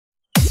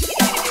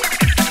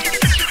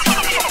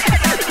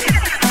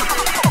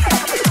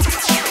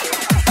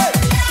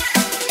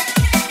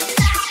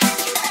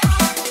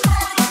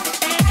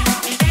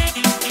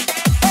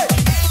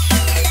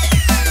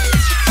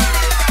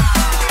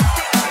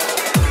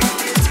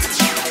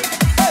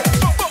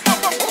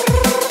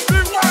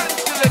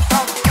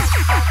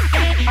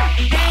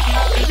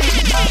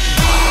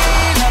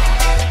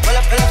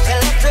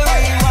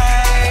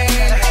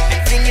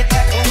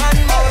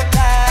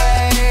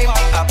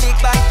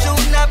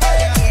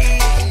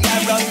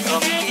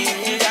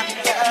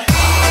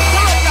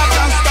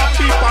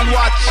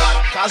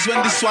Killaz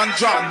when this one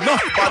drop. No,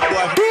 bad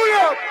boy.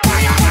 Pull up.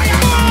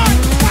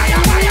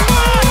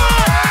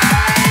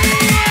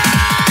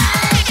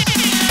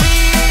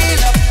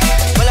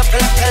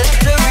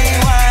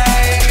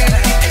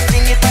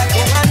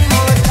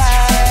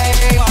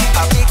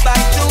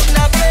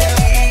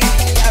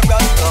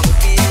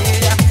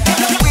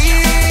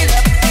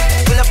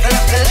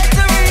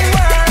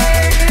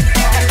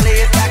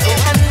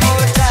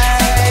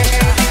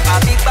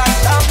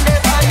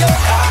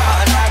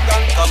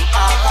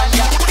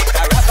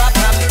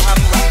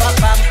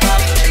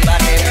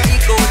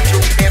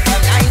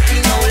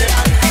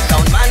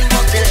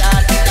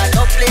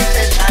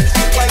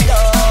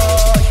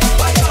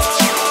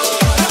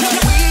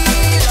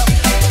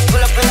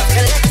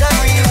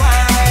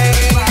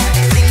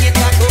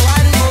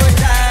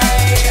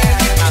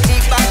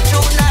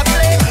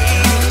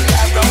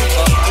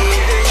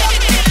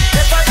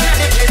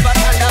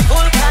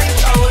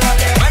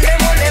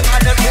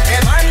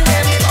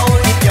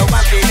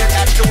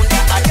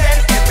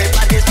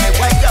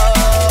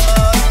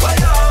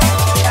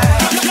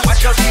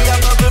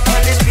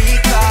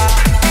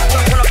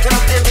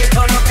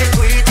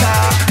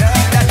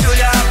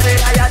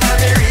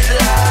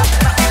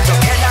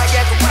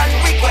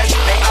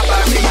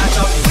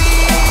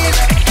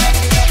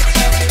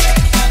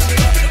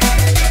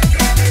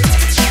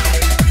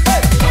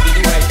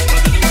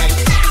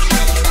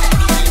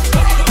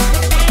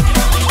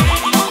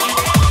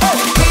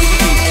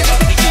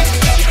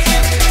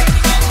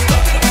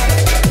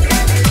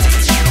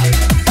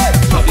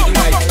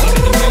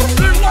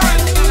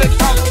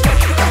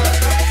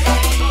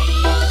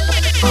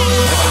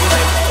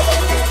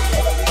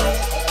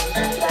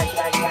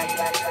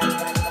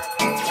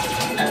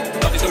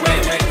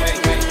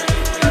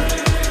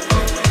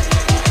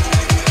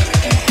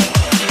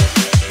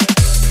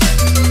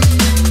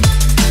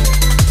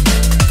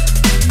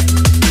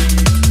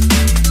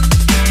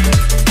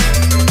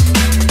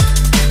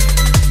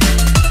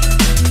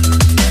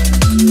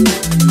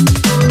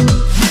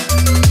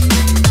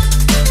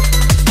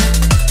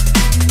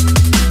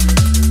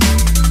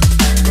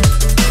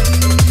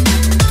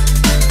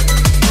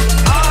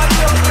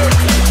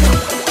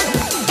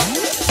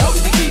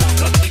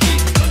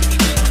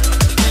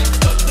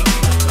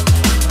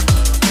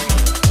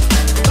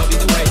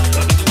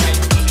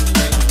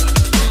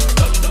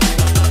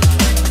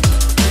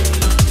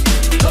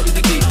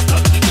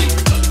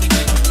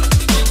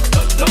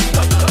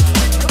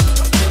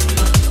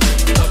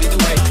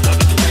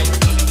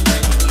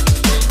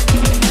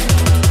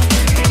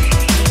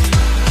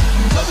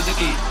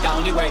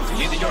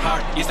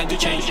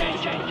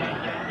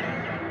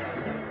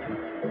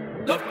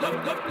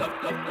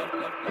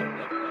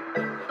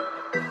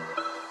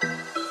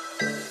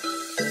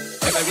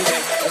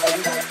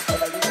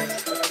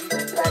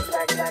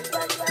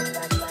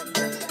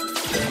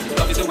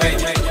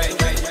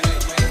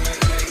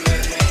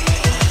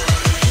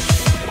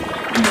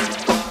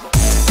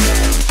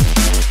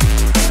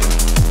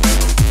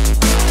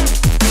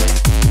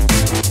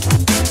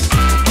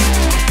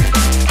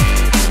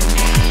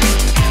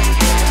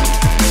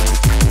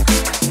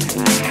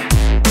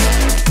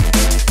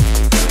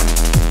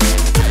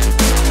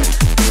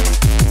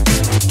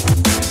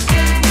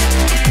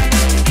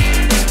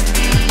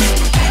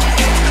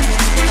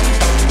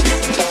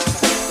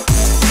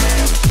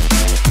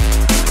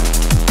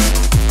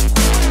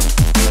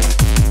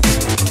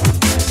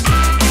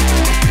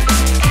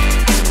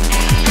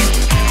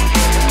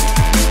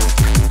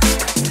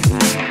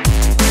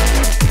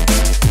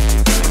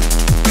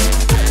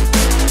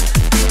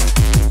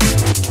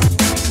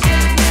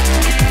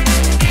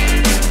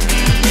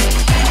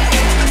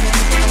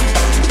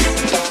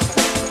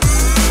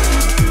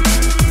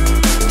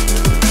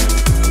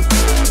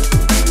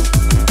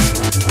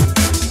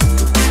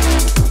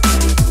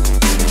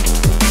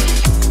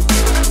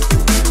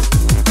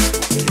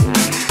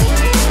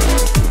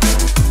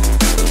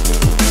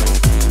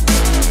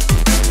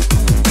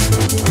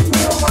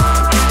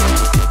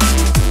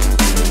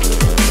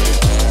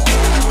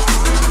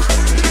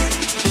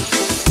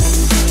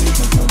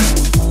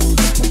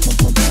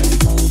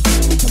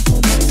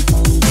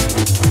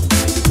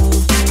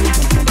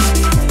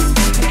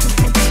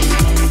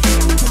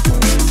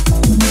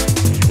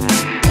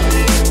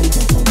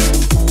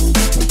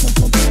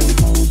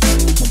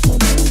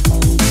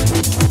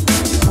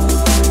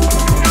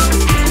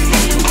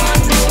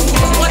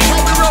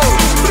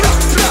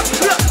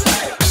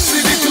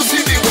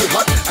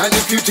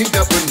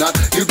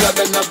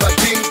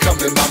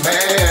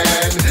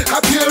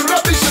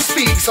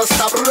 So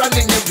stop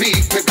running your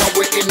beat, because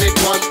we're in it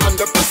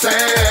 100%.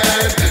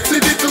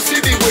 City to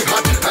city we're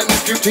hot, and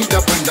if you think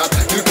that we're not,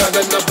 you got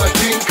another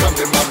thing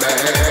coming, my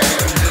man.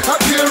 Up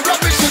here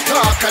rubbish you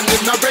talk, and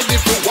you're not ready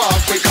to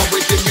walk, because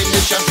we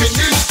diminish and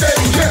finish them.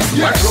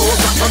 Yeah. My clothes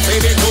are from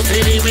city to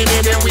city, we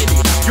did it with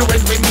it. You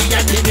went with me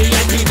and did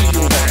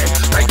you man.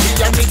 Mikey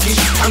and Mickey,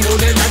 I'm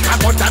rolling like a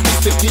butter,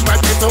 the city,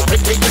 but it's so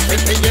pretty, you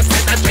said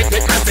that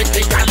pretty, cause it's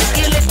the galley.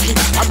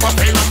 I'm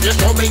popping up, you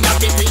show me a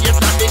pity, it's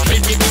not the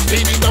crazy, don't be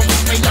me,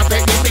 I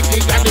beg you, Mickey,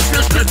 and if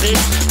you're pretty,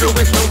 do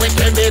it so we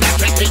can be that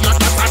tricky.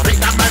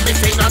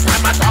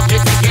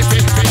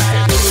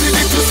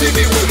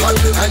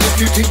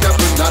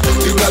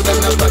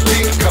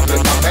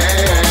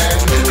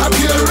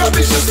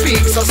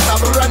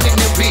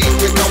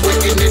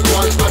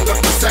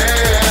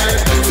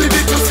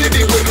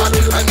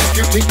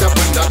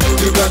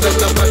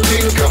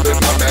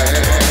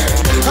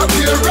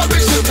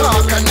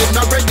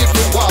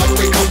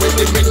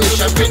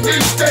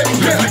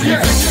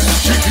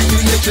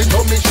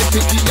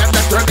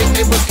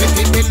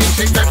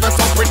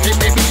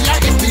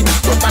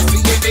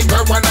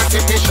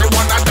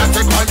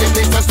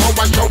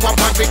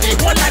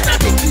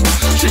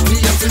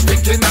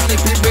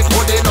 repeat,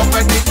 recording up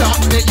and the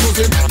darknet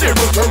using the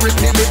road to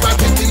repeat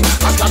liberty.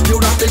 I slap you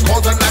down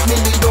because I'm not me,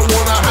 don't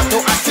wanna have to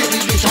act silly.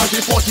 The charge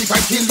is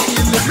 45 killing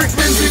in the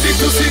frequency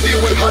to city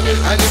will hot.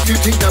 And if you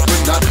think that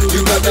we're not,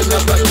 you got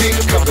another thing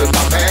coming,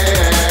 my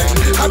man.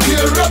 I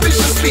feel rubbish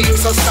to speak,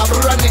 so stop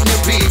running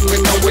your beat.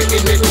 Because we're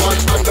in it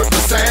 100%.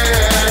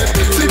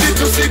 City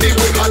to city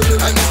will hot.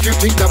 And if you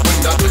think that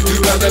we're not, you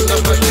got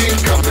another thing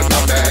coming, my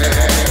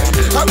man.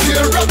 I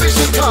feel rubbish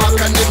to talk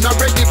and they're not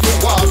ready to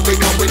walk.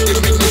 Because we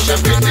diminish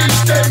and finish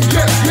them,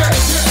 yeah.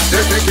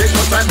 They're taking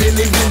us and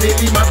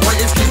nilly, my boy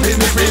is keeping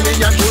it really.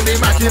 I'm doing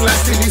my kill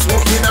like silly,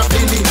 smoking a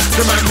Philly.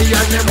 The man me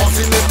and them was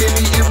in the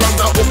daily. He runs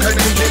the hook and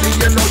then jelly.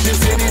 You know she's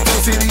city to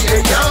city,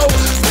 hey yo.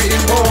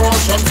 Spitting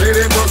balls from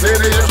city to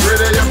city. You're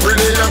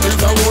pretty, and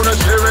I wanna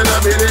share it a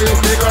bit.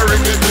 Big or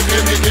Ricky,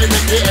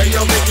 hey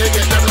yo, Mickey,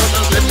 get them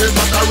little slippers.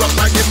 But I rock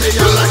like it, me,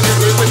 I like it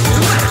with you.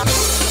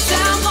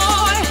 Sound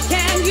boy,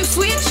 can you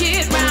switch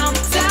it round?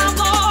 Sound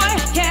boy,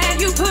 can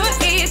you put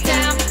it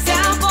down?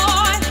 Sound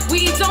boy,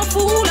 we don't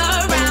fool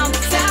around.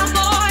 Sound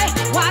boy,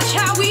 watch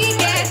how we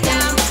get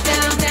down,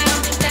 down,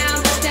 down, down,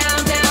 down,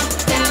 down,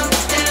 down,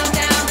 down,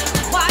 down.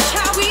 Watch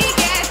how we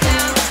get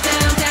down,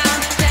 down, down,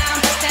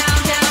 down, down,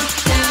 down,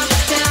 down,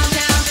 down,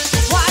 down.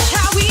 Watch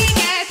how we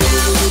get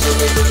down. Watch how we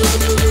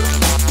get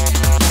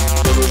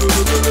down.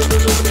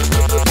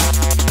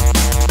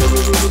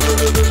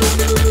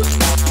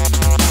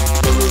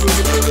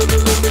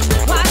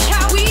 Watch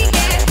how we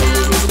get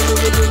down.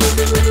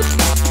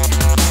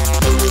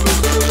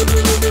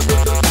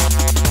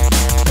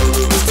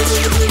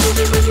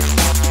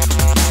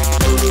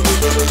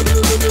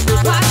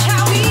 Watch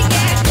how we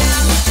get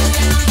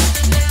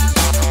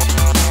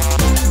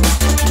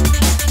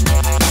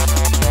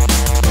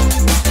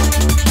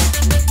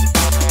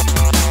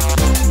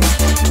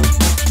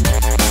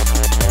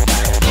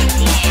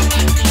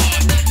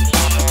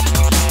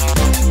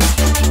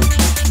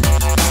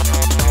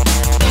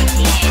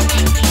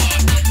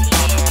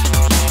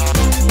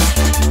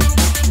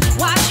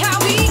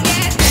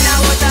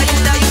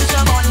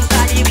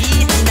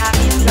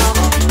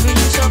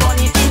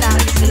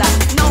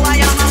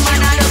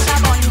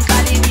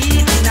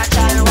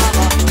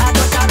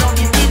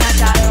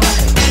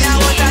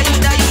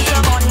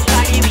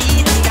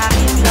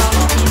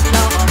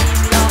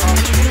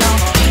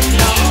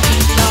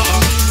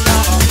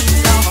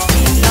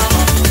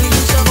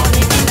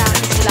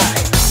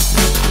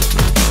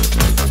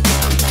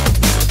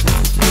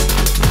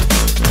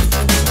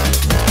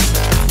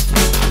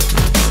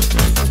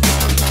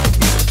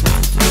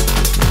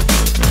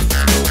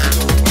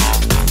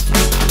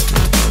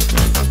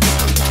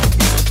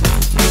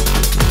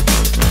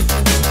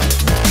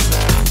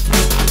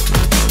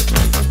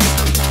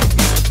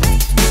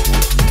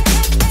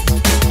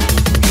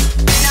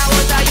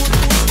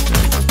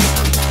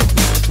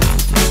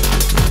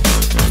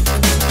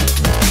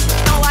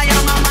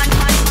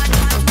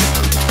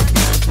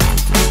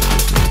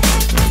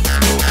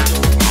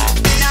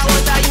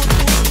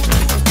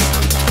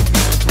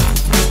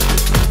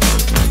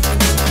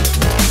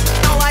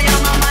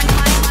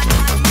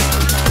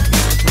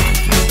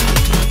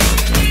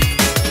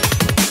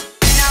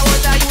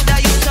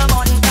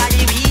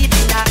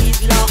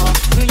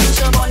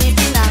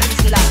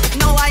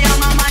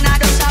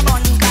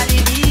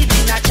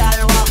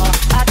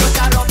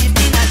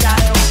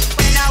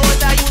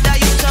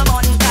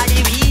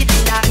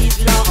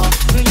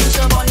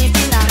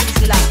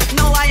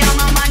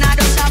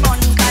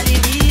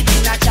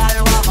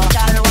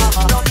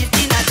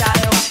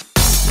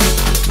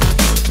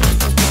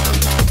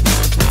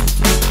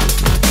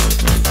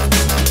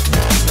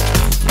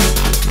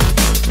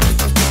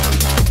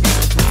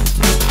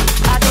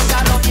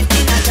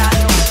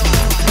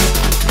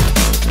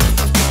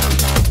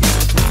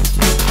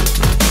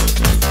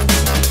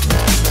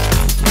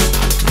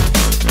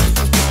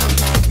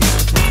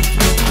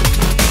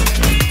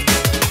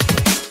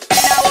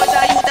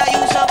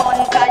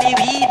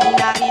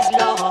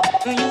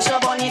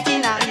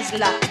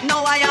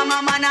no, I am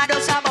a man, I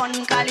just a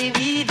bun, Cali,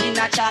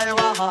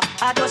 Talawa.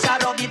 I just a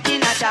rub it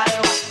in a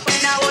Talawa.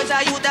 When I was a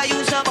youth, I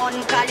used to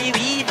bun cali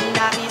weed in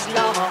a his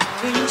law.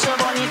 We used to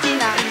bun it in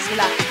a his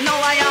law.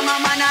 Now I am a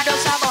man, I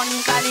just a bun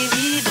cali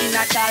weed in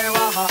a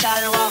Talawa.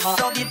 Talawa,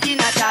 rub it in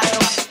a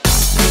Talawa.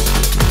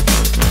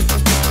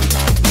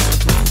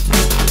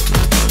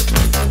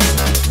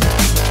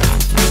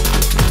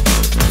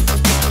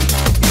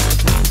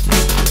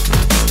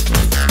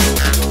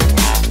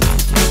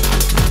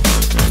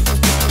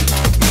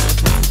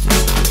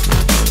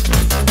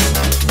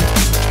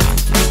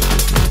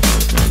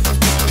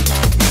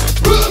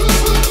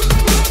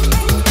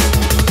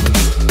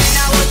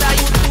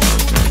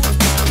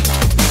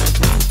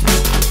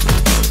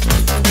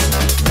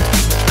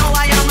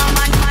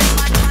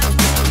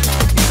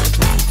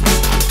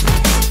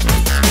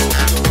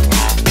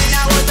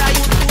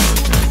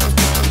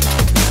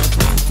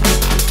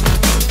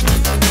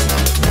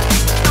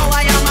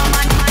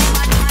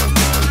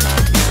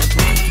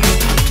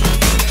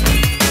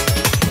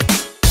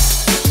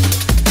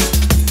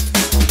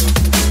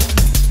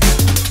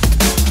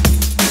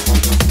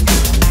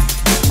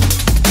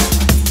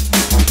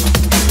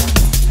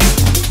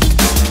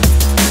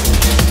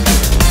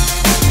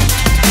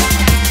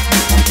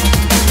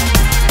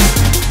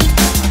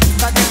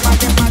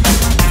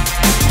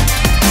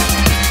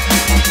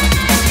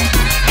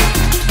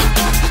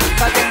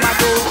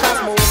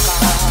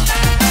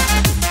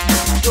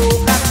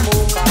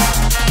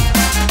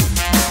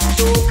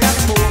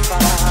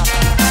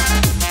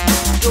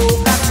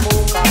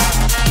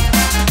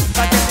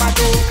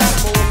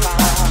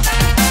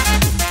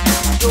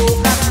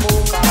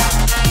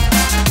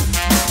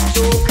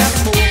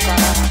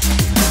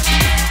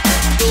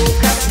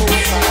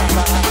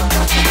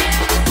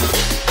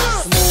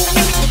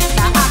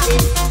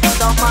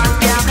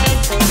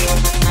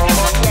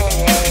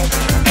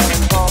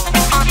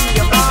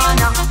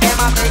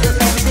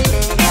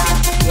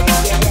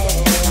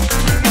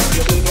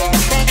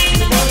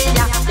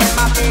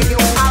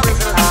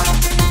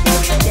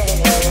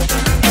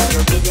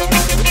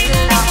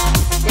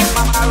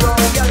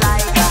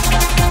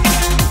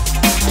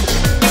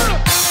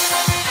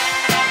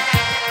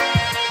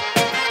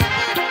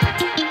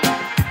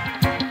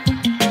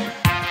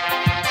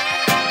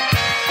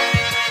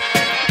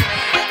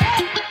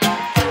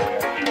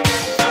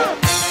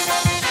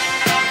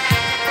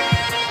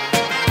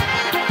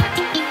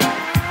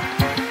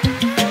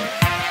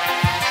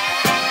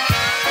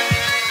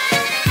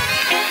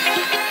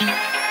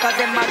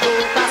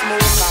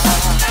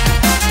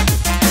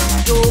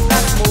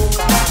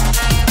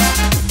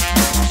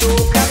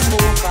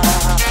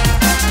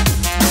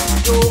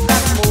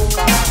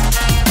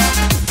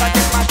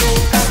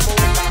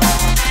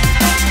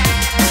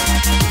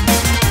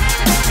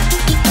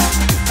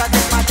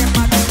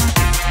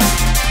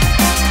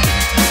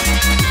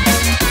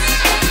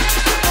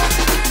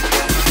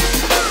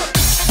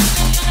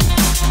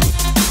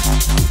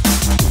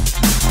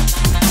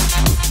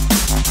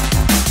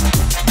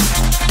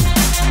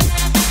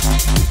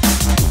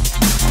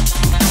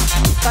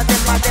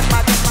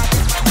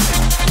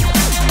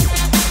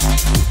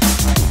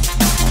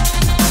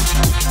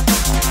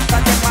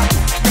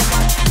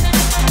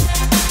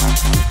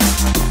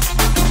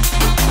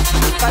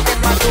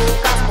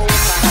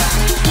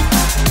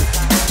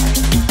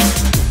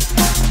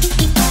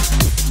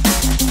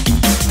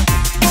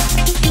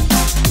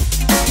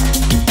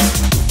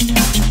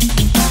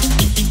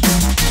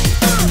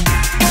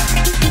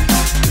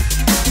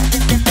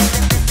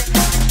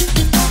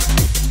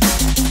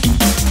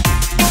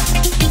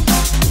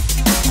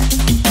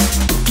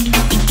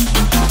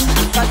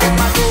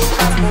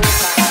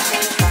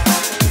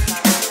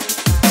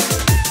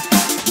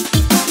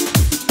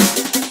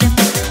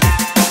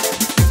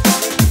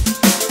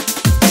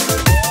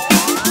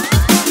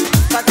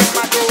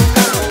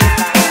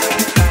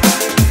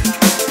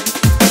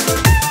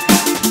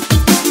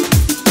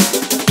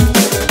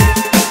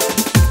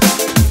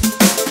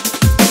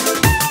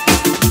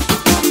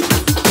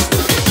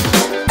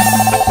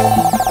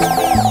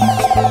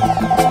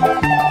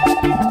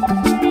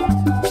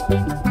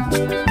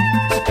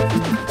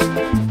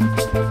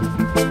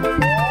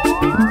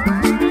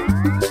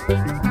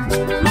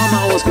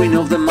 queen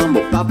of the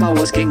mambo. Papa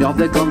was king of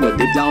the Congo.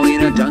 Deep down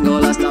in a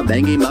jungle, I started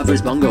banging my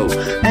first bongo.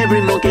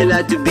 Every monkey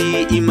like to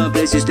be in my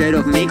place instead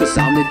of me, cause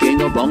I'm the king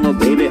of bongo,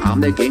 baby,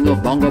 I'm the king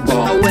of bongo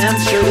bong. I went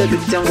to the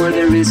big town where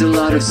there is a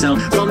lot of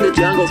sound. From the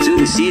jungle to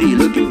the city,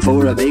 looking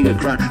for a bigger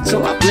crown.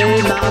 So I play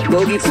my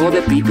boogie for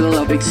the people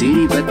of big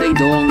city, but they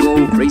don't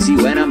go crazy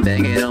when I'm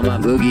banging on my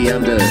boogie.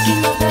 I'm the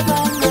king of the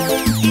bongo,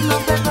 king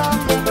of the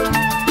bongo.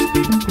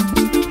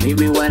 Hear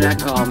me when I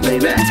come,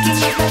 baby.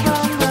 King of the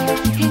bongo,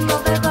 king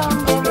of the bongo.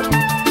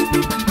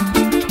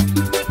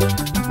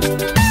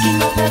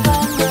 King of the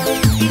bongo,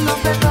 king of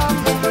the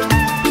bongo.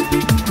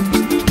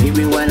 Hear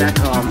me when I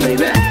come,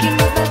 baby. King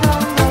of the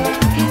bongo,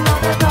 king of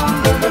the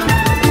bongo.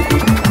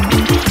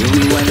 Hear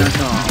me when I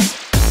come.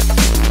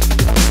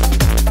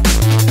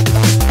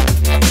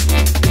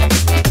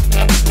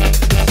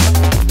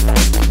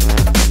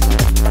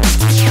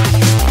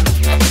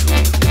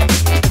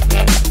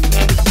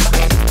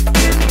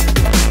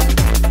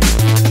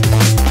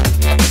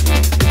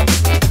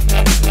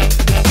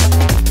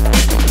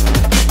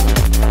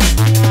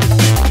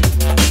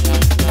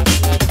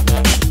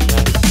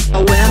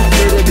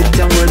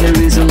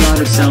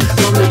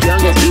 From the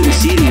jungle to the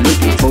city,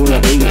 looking for a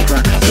bigger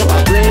crown. So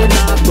I play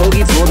my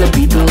boogie for the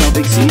people of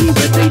big city,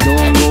 but they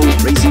don't go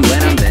crazy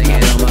when I'm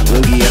banging on my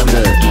boogie. I'm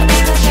the king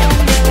of the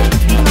jungle,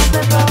 king of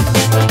the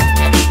bongo.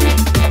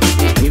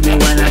 Hear me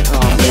when I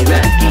come,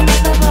 baby. King of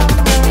the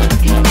bongo,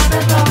 king of the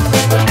bongo.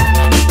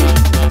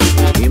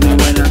 Hear me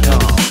when I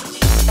come.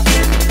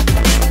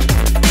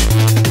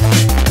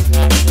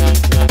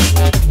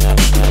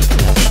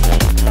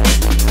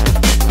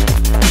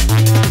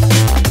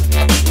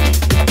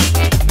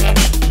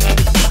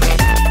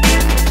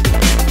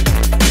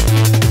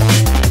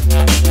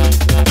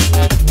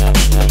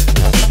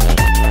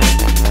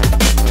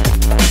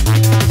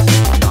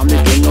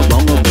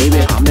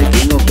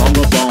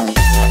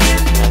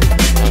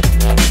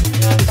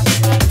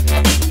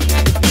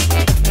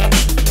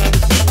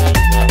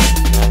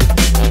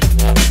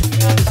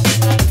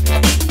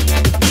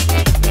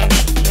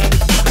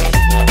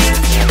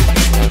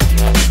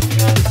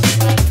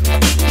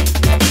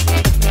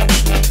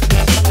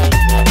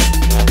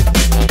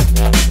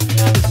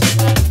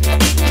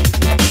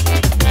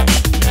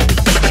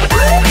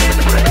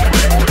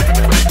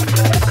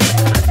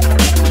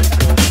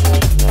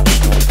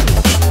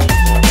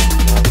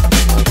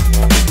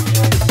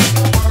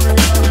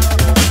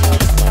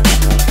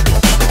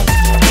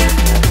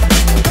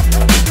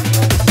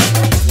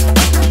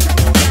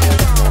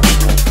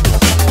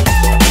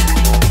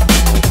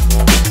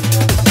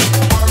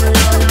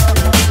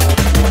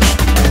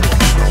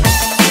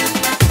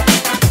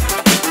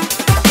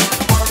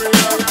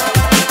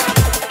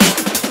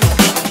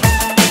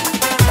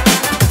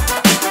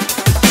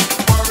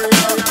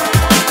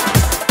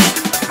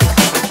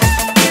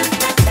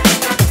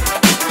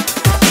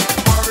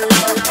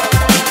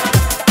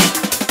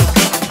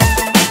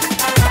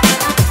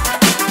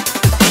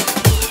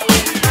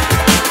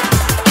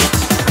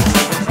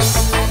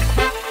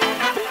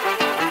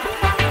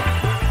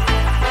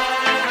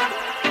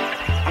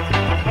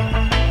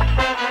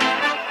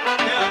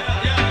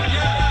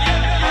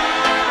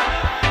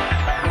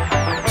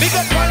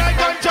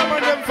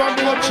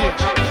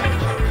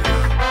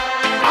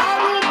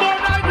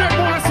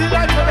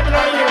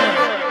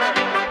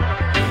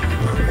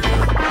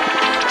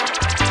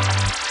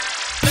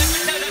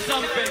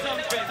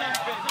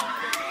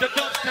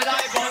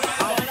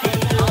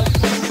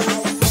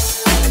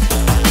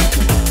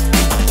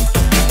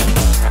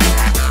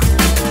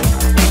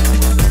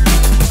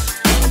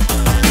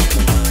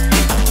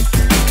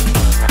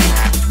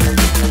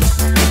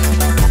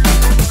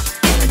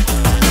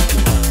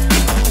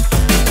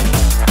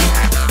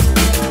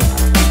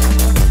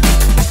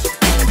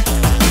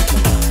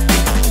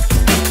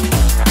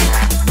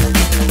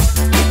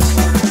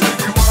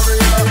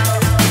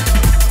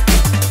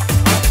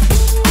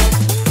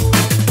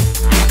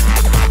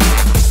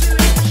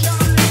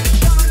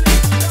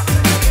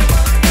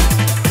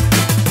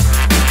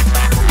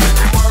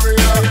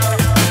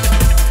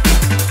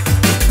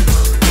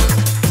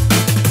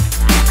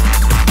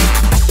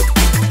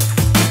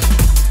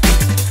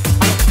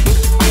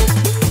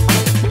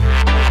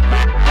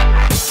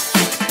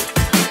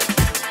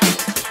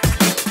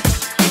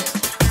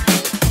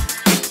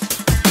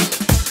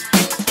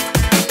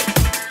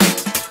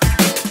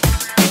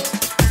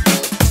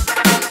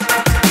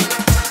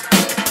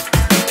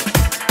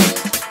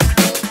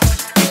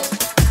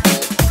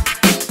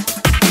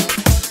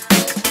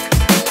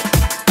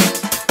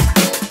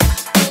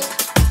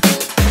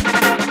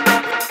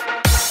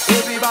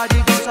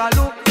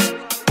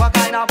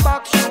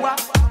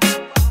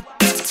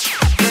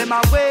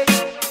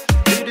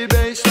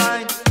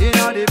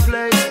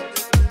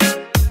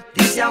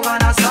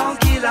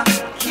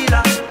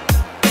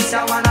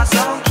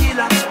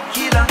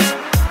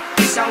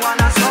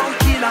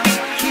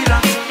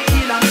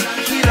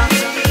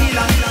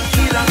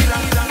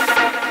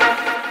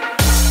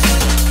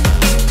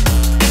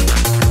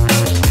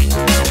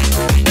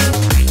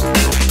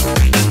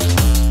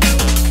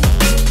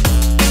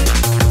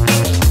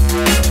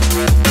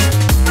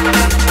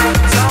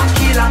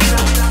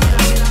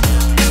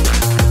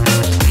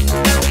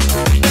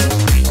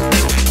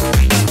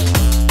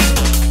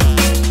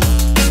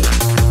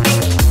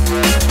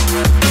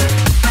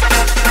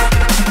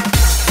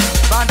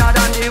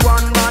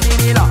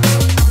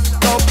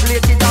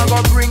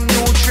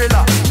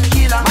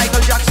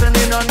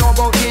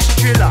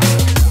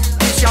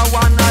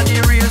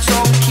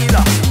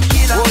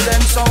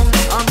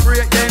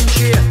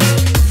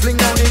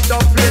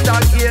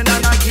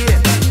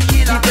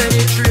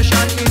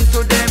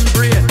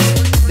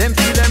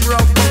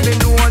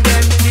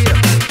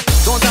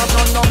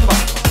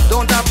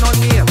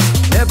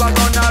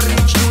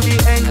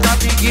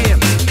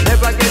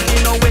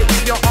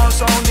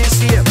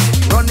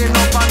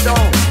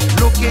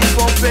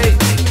 play.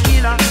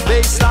 Killer,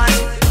 baseline,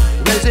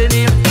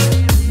 resonate.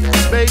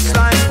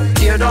 Baseline,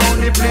 tear down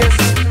the place.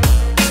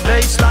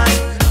 Baseline,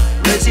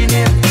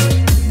 resonate.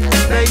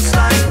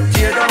 Baseline,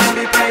 tear down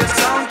the place.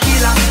 Sound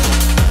killer,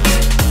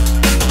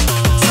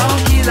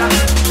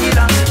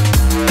 killer.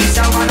 This I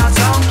wanna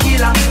sound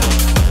killer.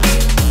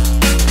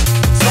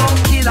 Sound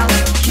killer,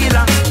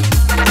 killer.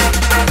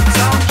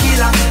 Sound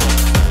killer.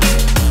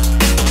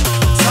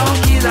 Sound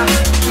killer,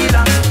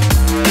 killer.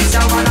 This I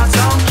wanna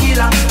sound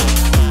killer.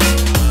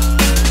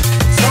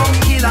 Sound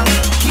killer,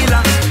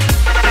 killer.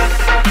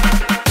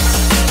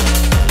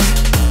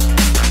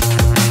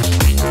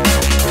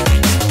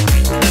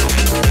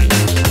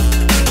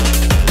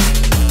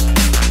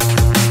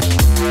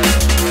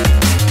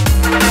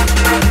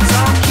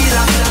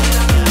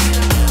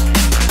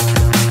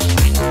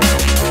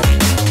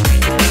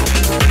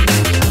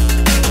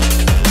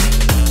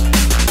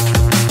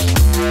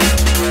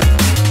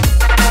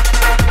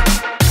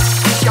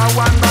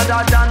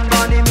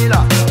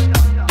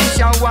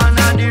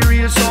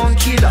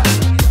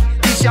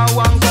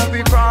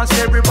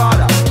 Every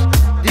border.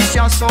 This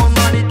your sound,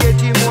 man, it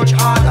getting much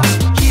harder.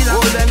 Killer,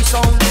 hold them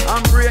sound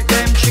and break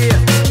them chain.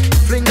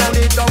 Fling down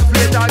the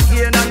Dubplate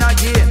again and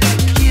again.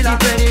 Killer,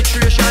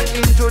 penetration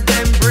into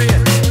them brain.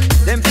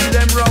 Them feel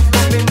them rough,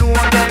 but me know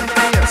them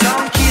fear.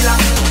 Sound killer,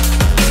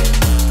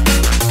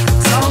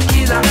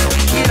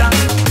 killer.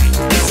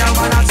 This I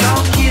wanna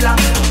sound killer.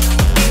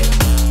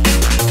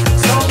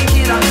 Sound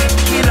killer.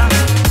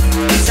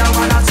 This I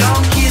wanna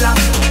sound killer.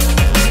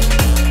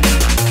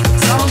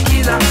 Sound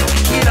killer.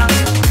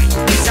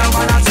 This I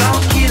wanna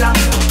sound killer.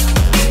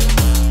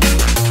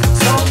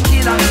 Sound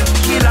killer.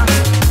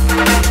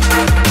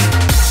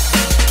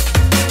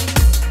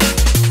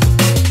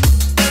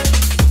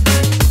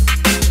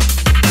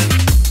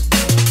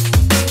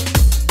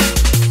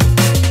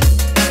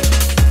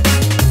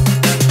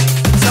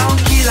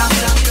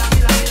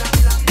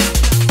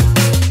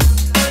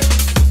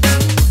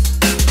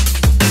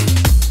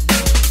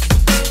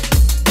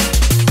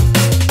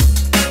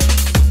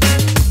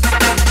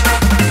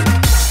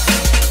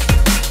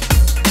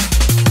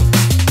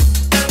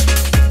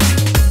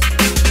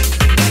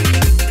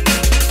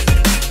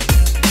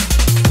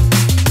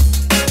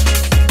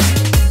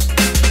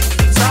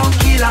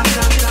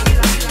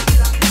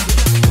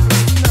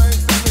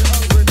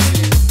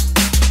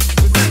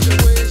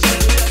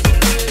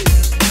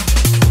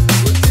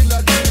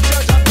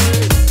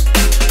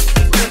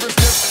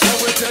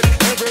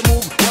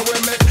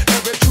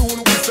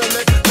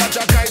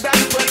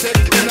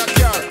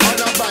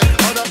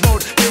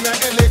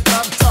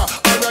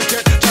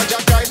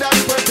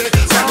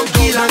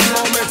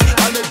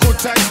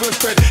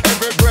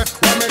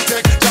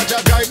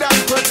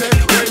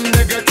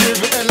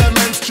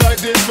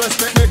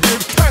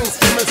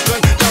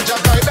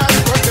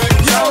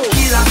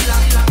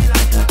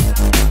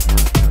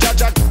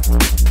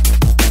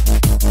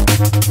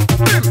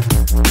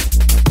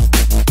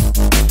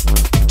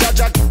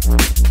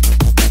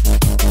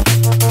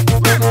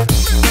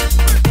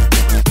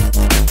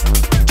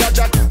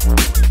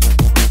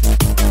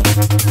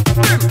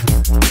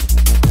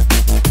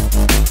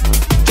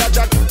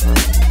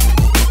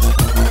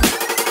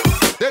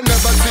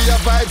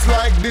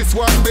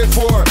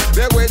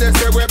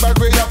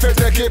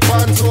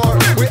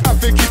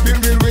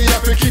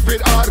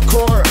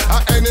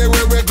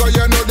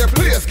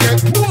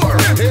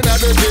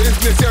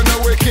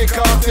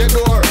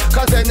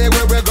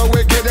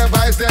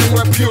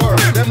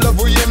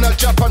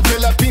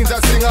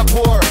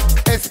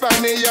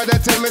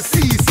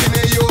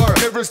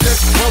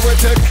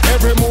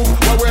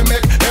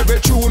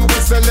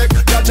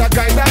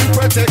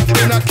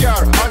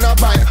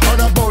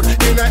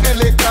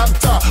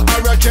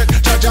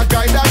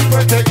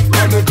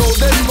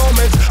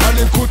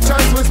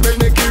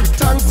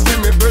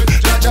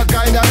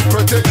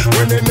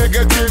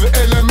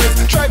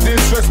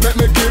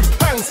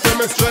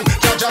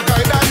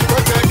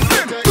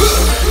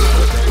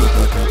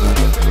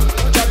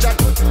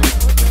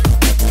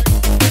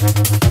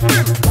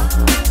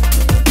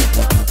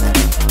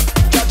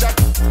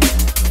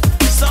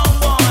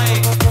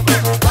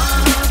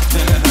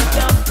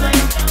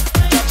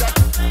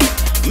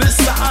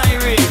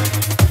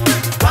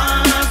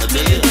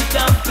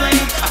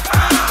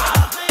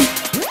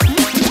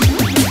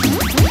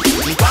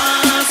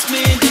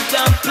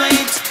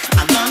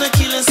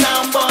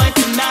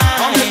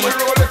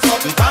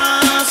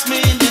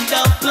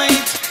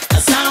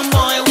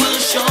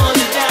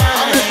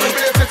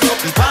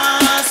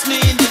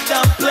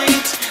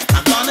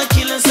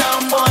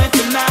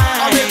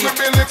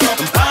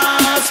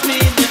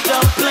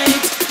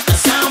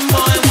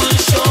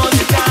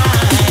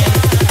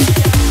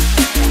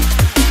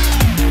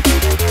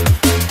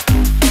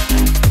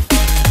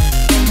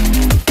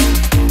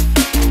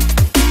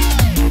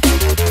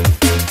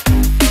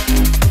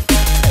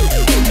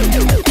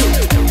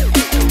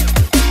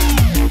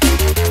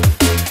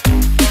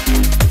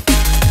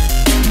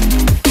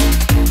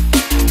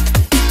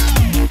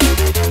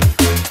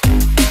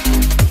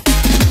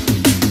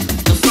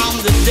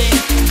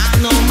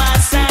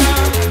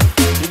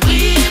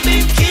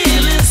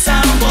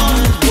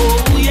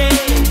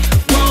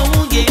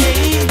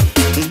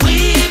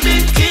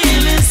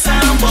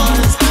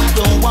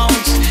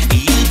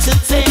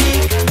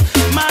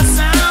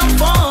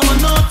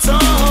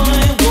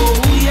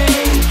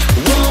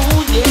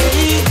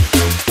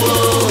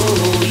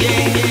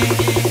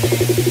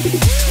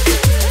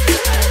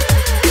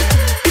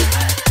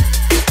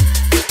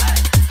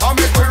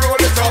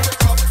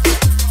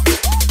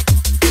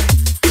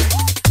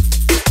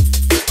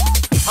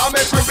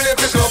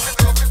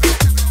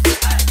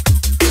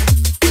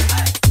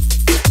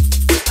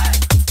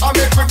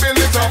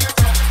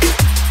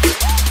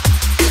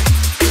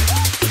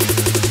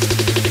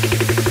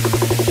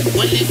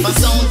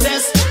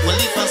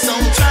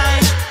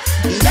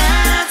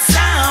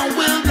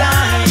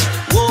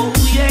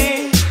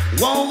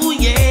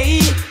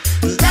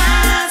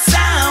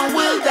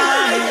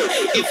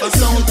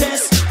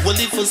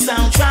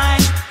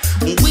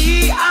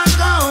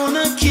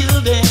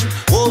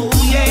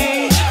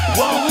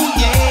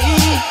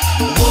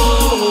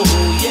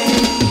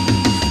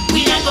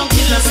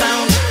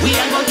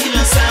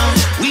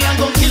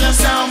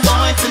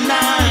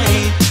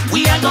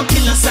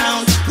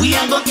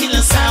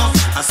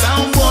 a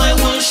sound boy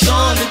will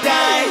surely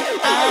die.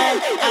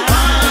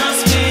 Pass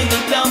me the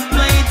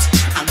Dubplate,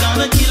 I'm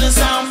gonna kill a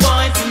sound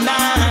boy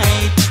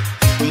tonight.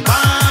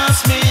 Pass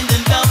me the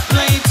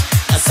Dubplate,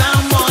 a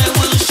sound boy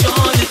will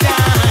surely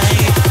die.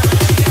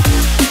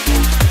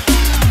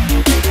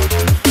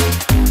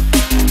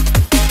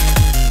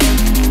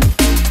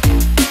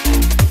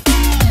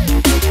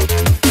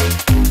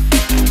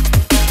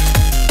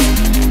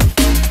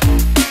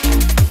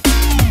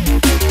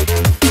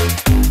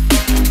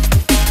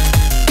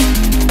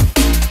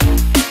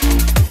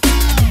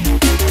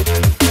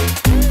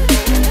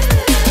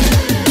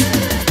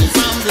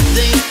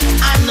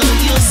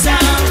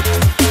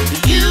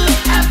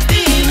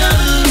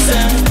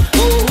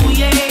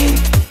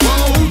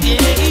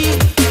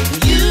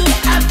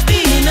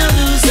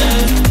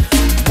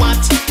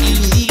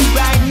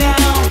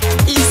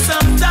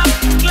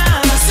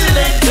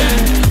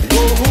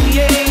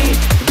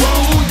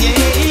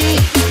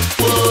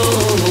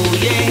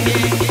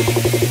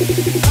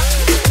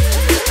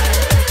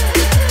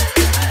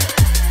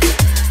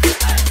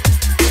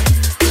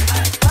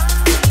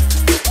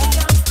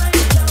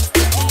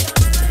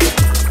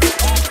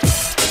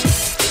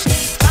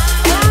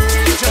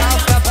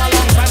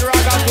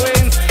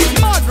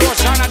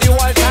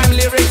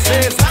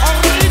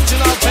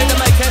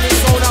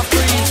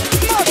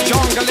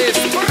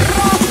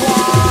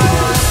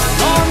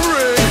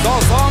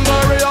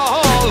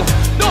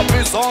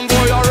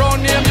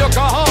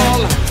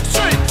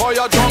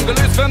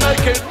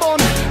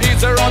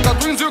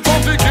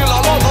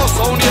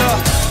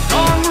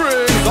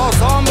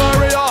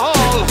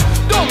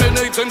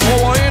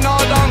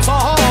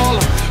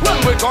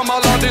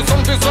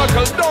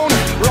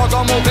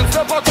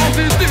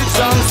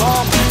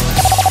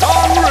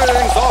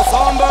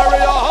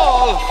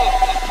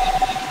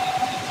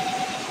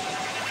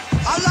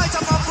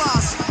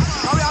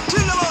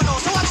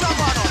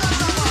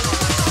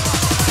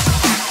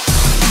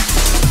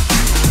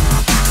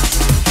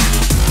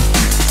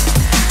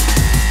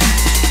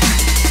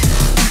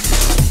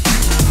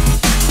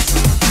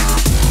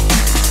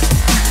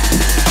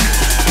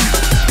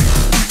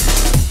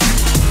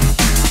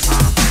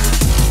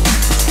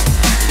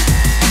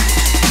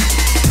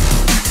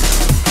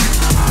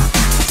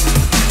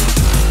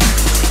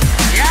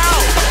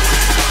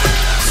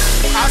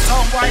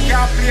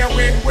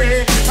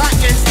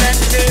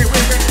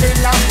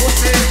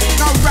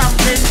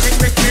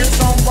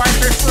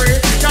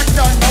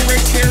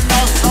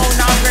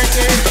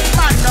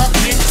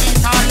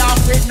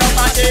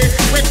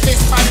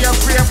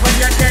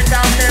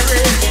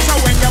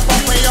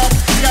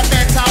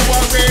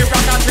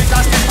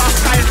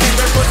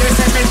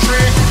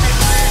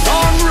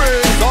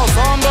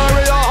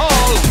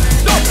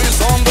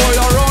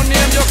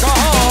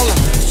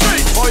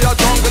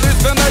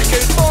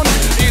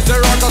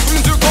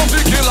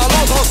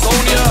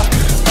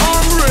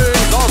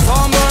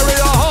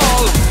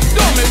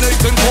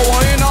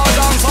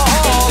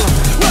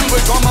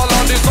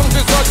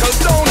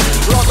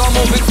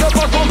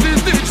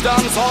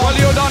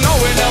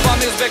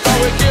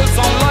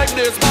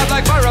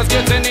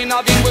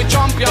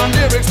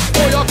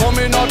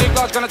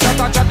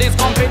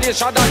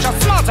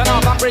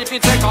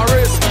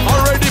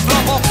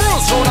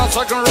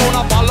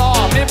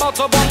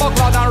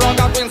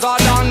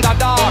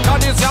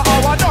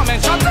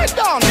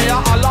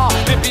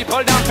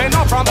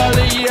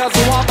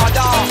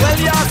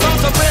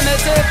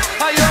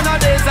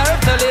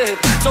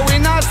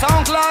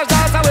 Soundclash,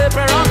 that's our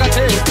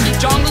prerogative.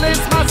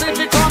 Junglist massive,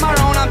 we come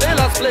around and build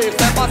a split.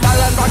 Steppa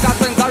silent, Ragga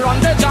twins are on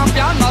the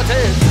champion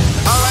motive.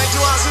 Alright,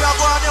 you want to see a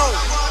brand new?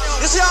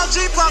 You see how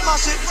G-Pan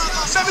massive?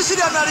 Let me see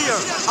them out here.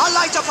 I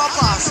like to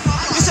pass.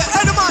 You say,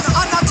 any man,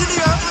 I'm not in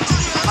here.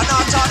 I'm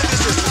not talking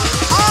business.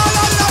 All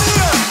out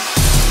here.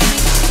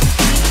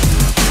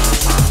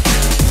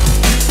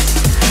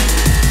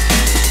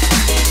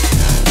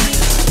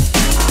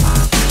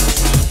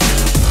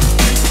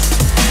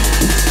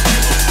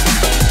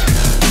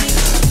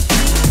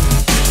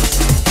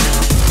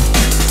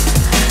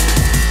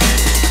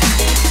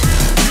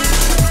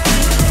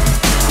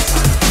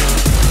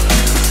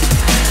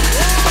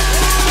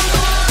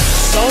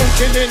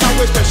 Killing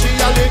our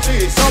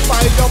speciality, so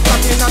by your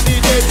platinum and the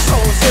dead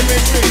sound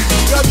symmetry.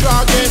 The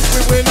dragons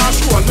we win a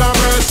show, no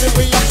mercy.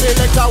 We a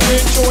select a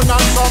win tune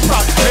and some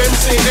rock.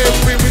 MC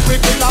every week we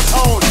kill a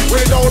town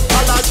without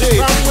apology.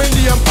 From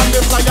William and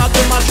the flyer,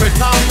 them a tread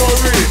and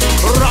worry.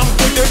 Ram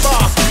to the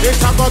boss, it's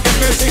a go get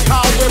messy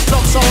car. We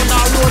flux on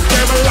our road,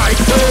 them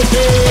like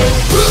turkey.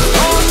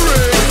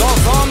 Unreal, the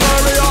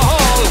summary a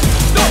hall.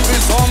 Don't be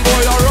some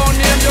boy around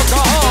name you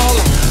can haul.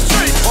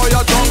 Straight for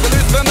your jungle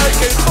is to make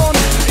it fun.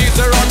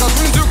 Easy Ragga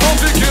twins you come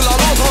to kill a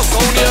lot of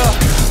sound, yeah.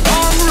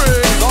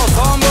 Unreal, the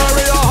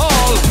summary a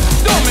hall.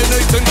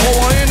 Dominating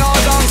power in our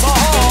dance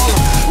hall.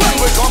 When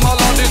we come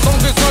along the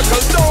sound is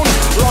circle down.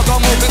 Ragga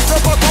moving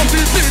Steppa come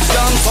to teach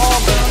dance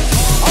song.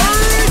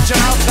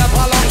 Original step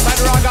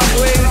alongside Ragga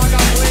twins.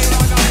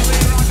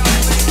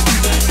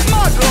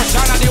 Mad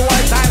Russian and the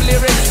white time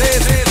lyrics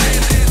is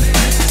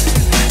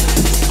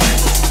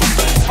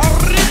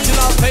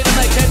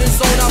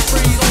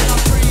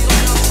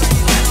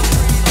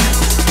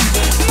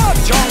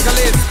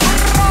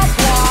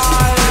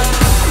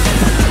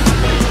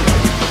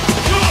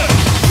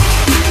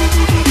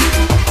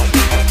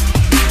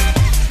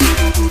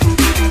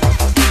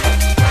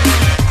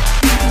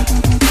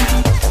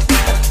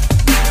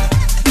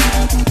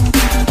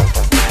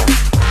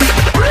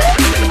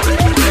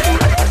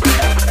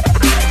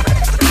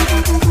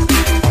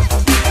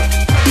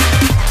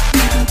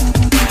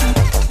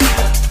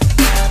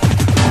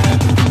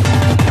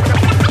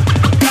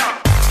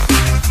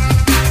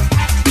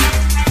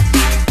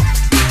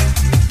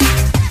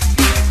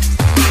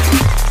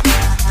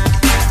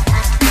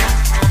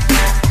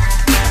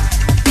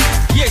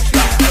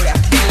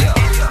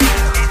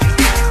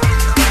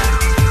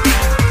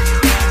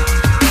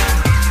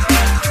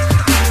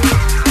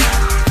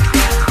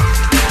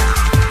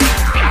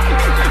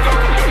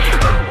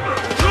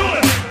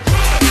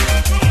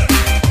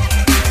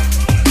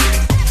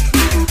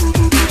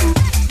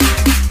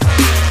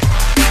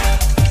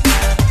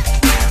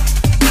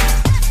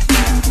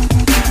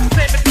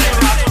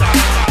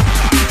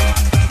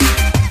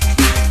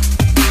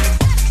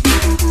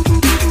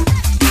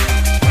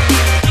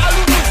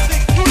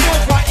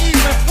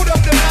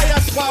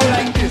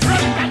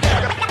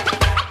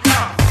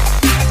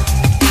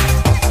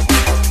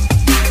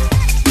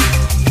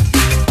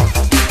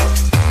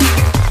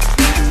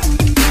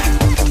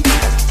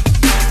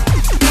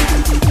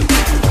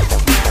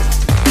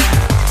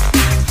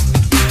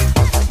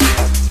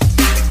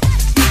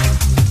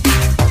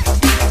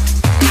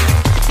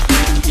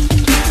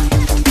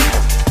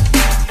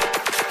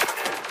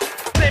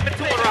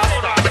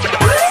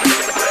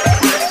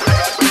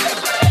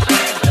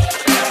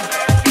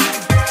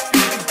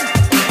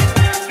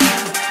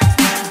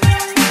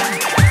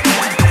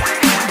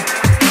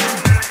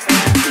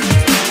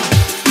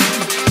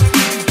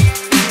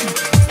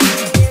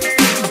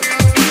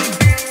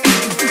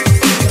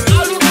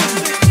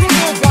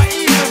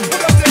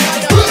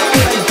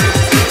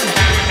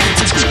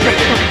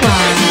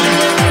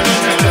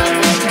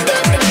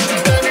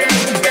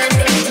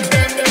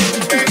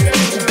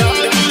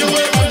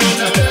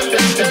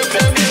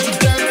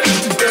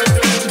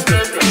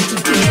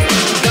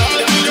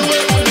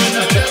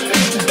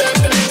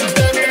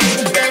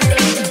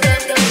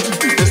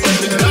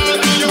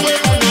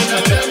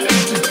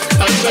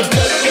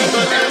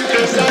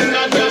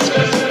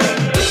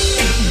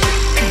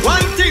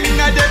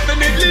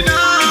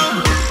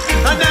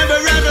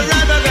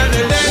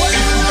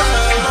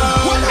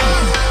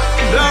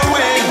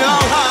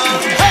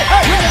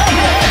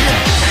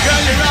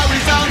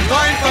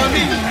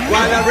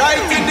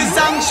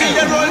long, she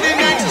a roll the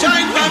next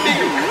joint for me.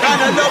 And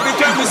I love it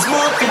when we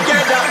smoke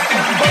together.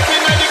 But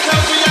in the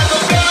club we a go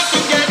burn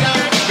together.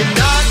 You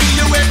nah give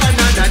you away for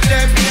none of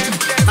them.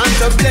 I'm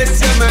so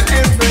blessed, you're my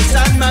empress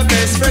and my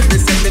best friend. Me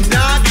say me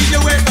nah give you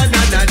away for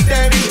none of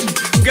them.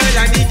 Girl,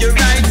 I need you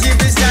right here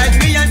beside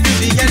me until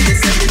the end. Me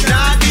say me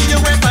nah give you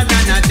away for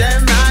none of them,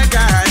 my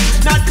girl.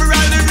 Not for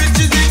all the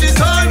riches in this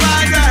whole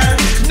wide world.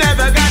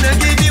 Never gonna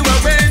give you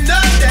away no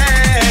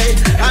day.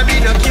 I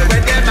mean, no care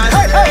where them are.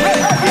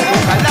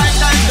 A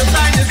lifetime to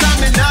find this and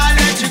me nah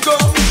let you go.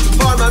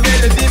 For my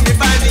melody, me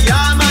find the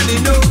harmony,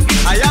 no.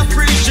 I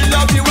appreciate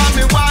love you and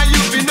me why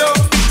you be know.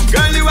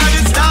 Girl, you are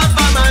the star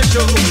for my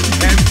show.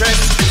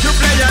 Empress, you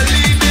play a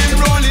leading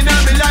role in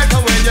my life,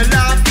 and when you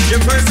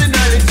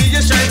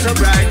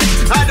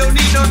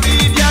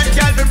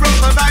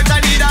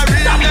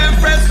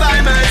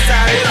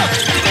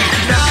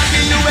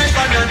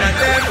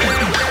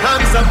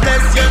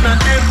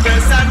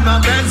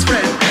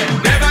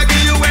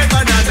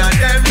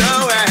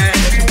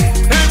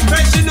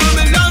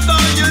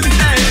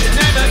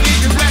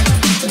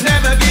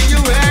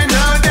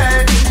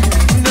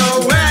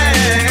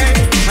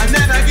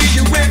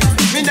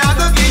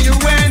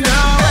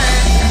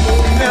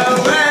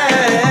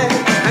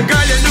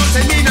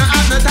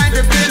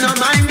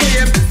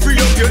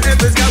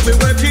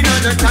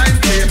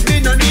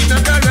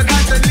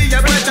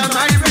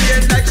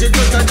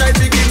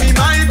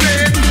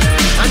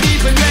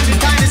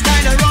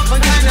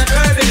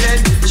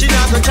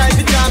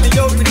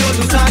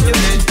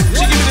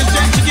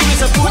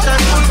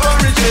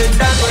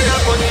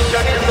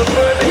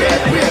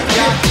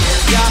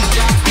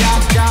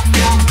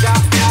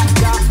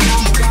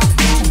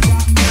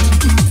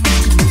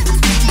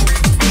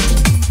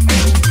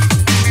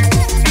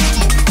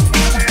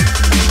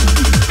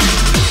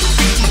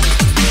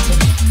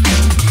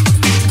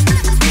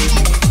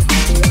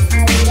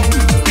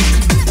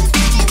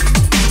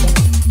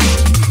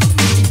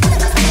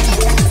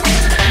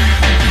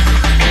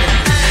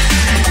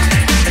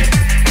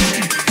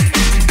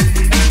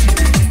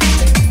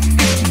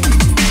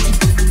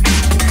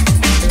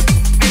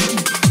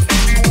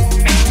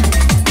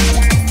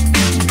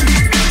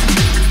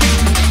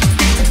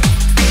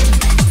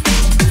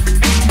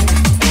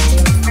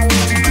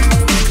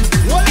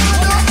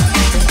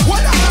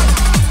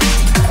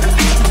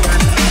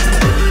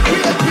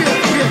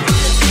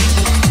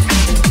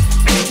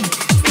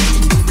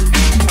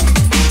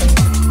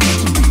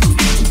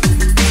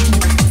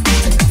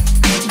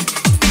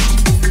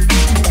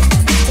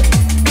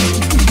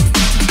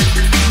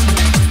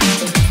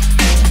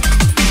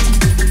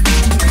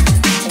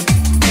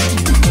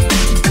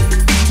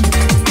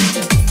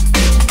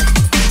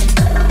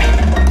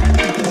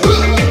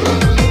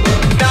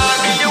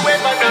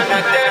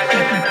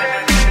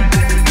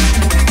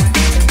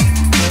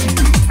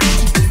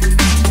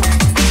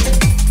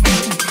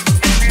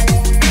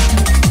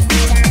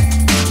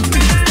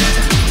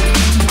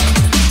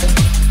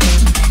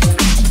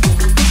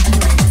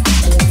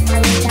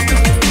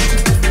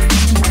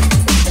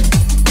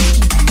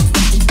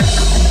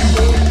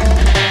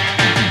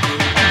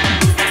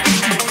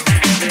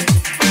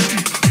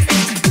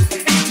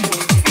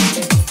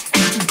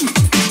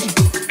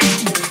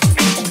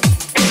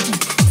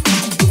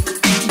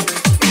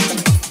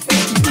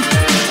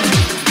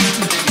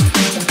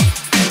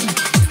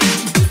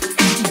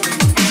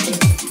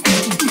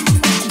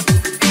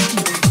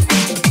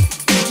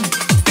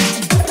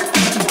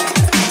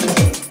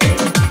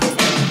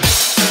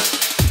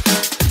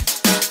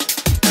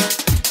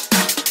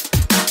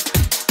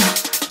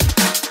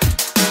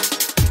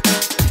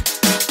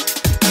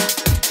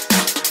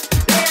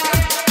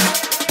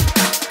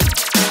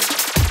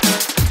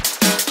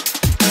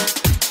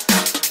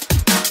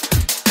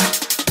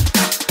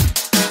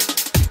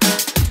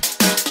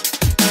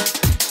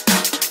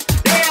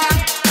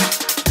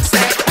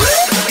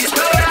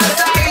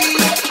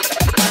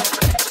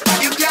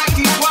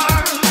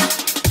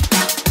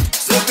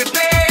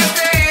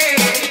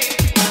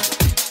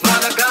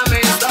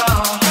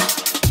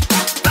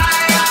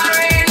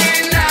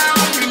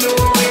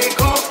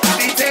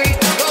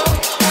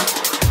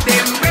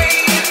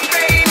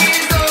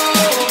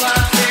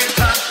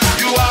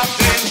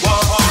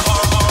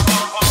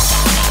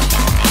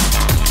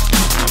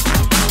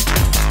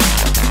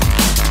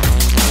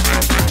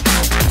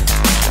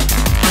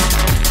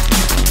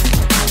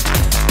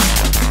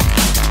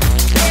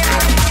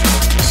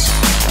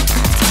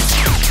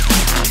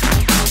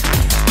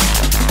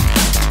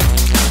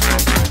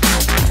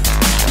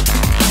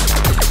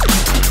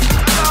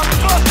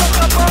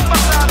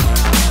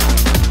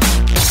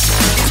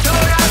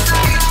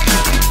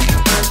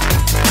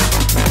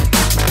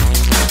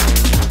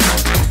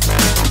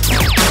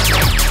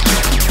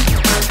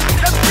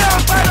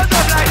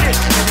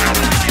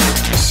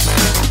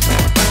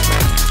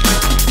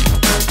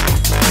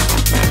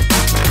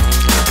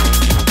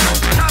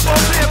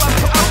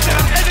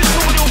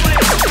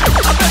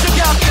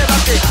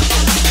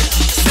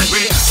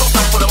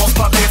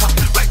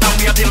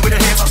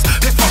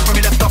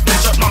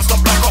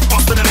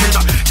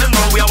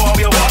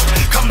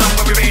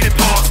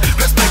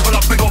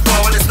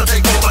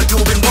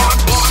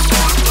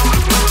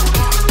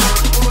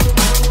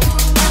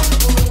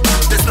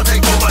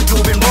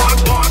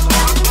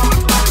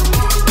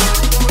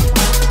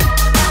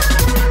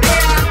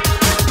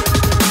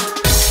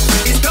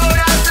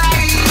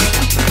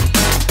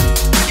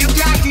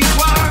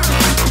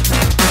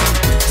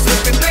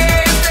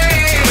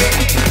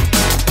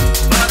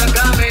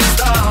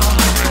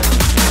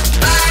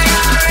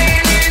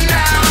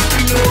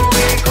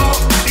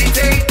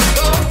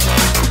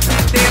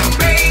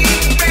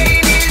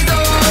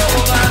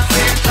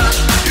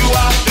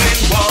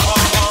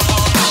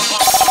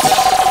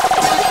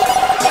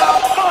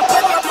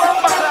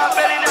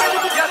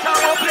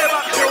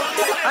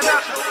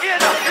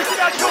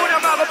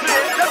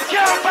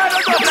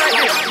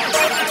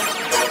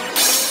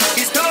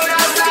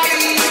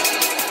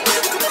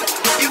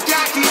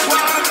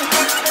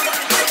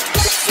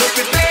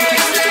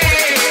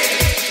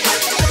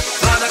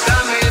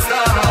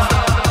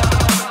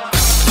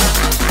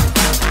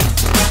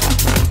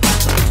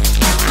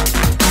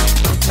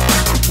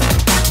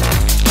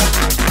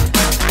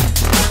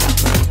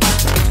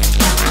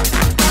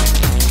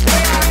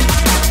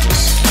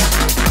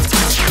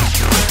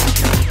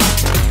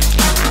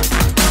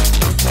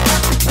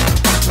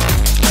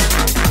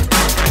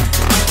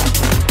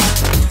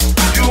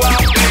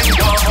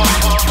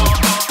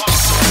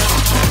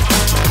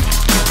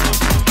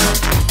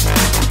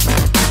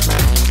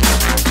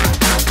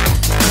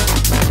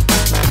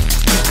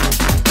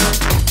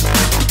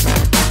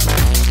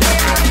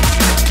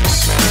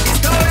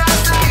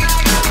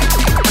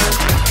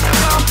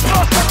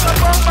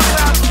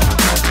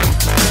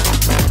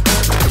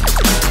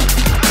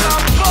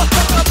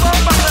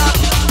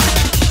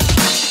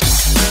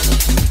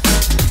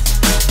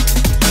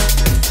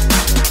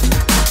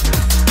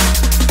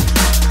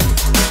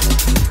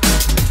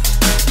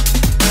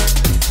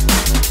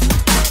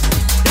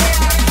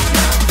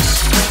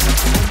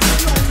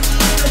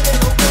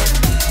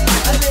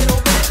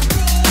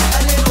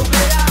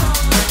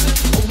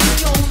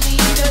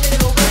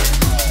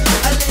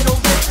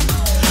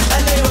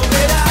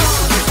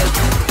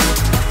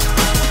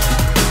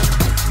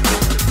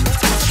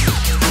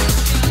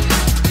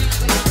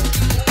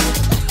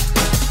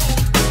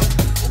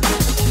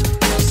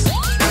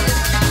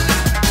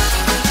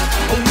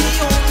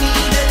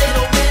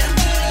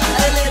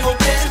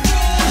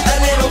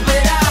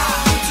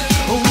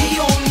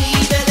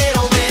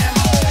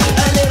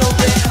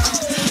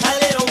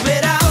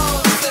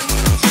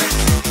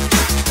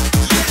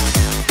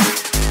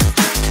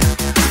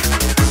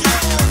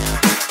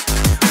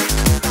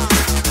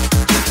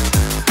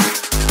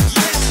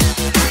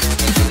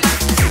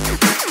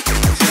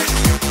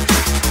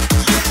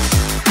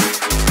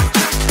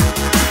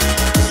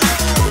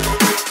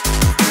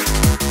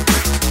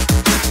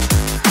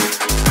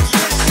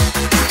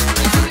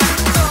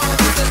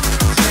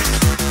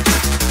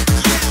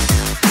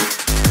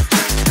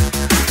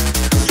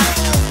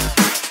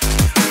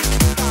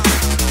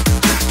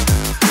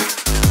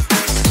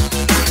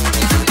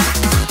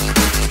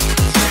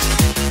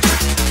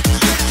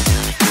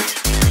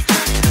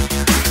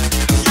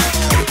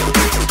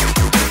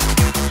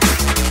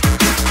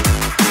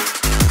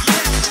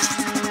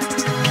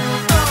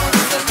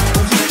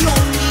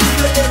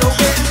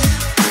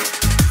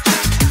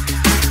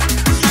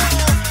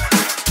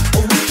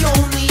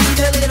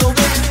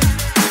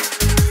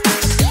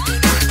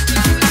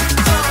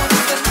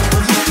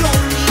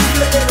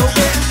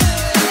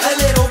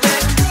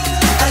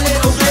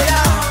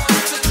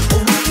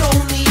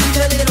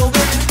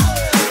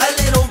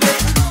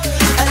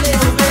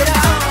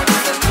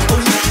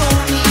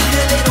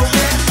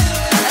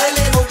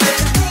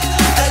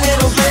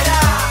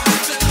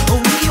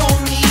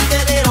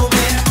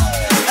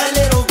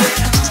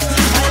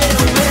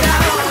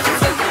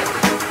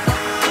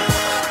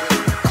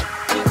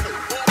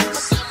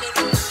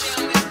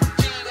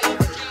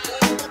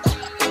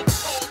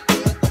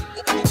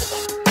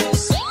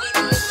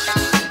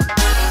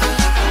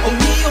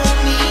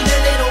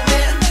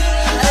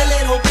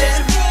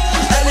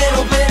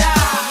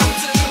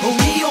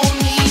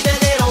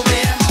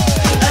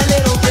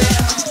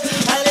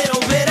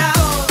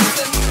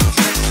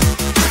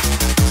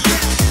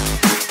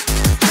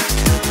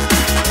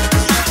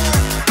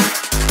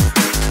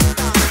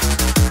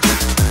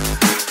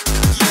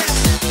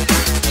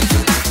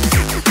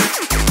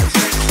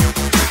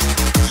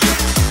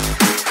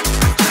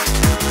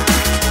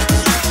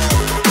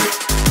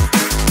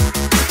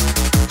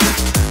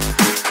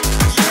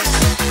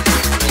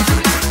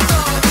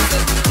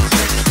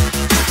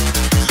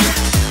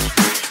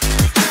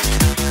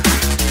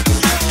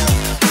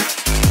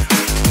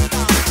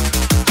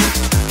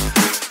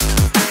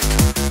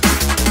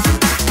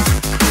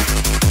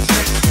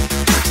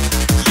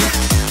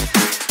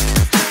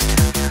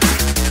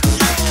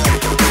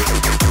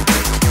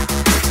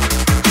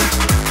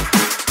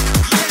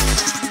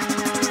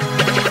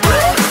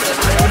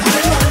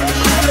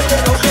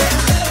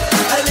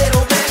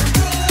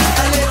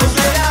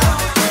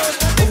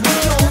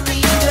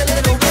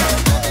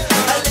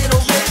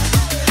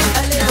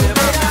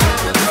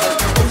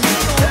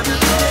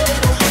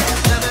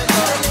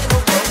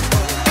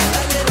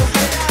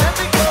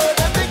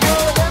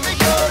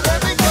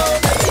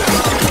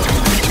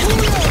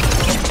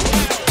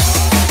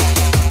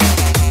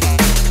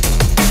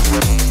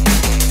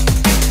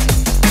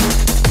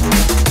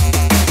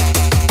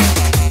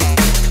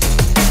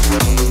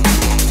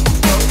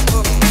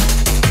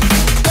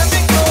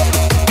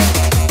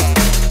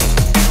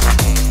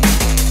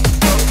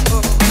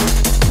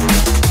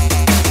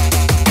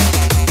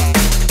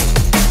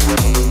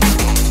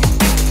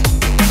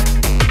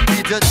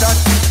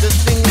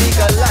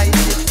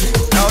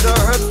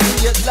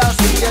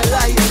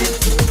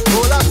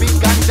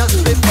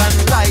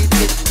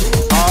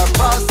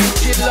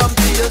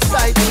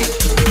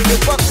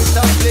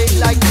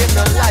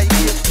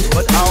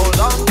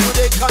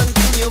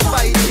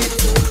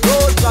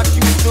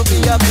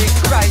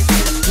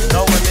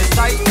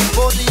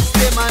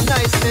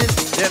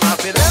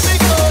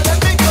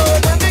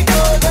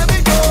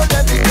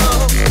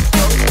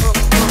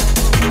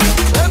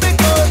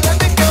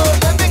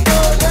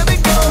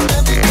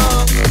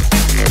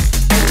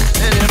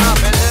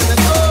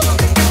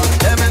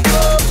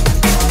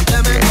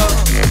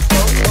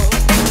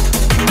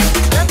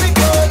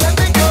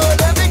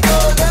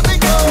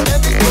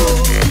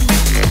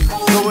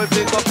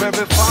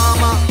every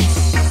farmer.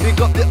 Pick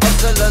up the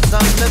hustlers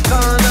on the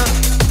corner.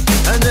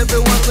 And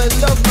everyone will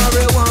love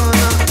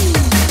marijuana.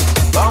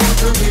 Bound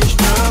to reach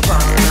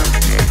Nirvana.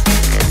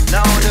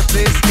 Now the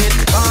place get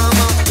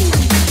calmer.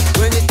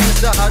 When it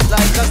is hot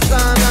like a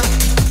sauna.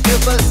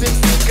 Give us six,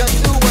 we can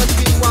do what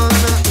we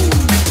wanna.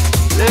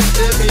 Let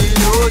there be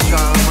no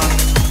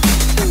drama.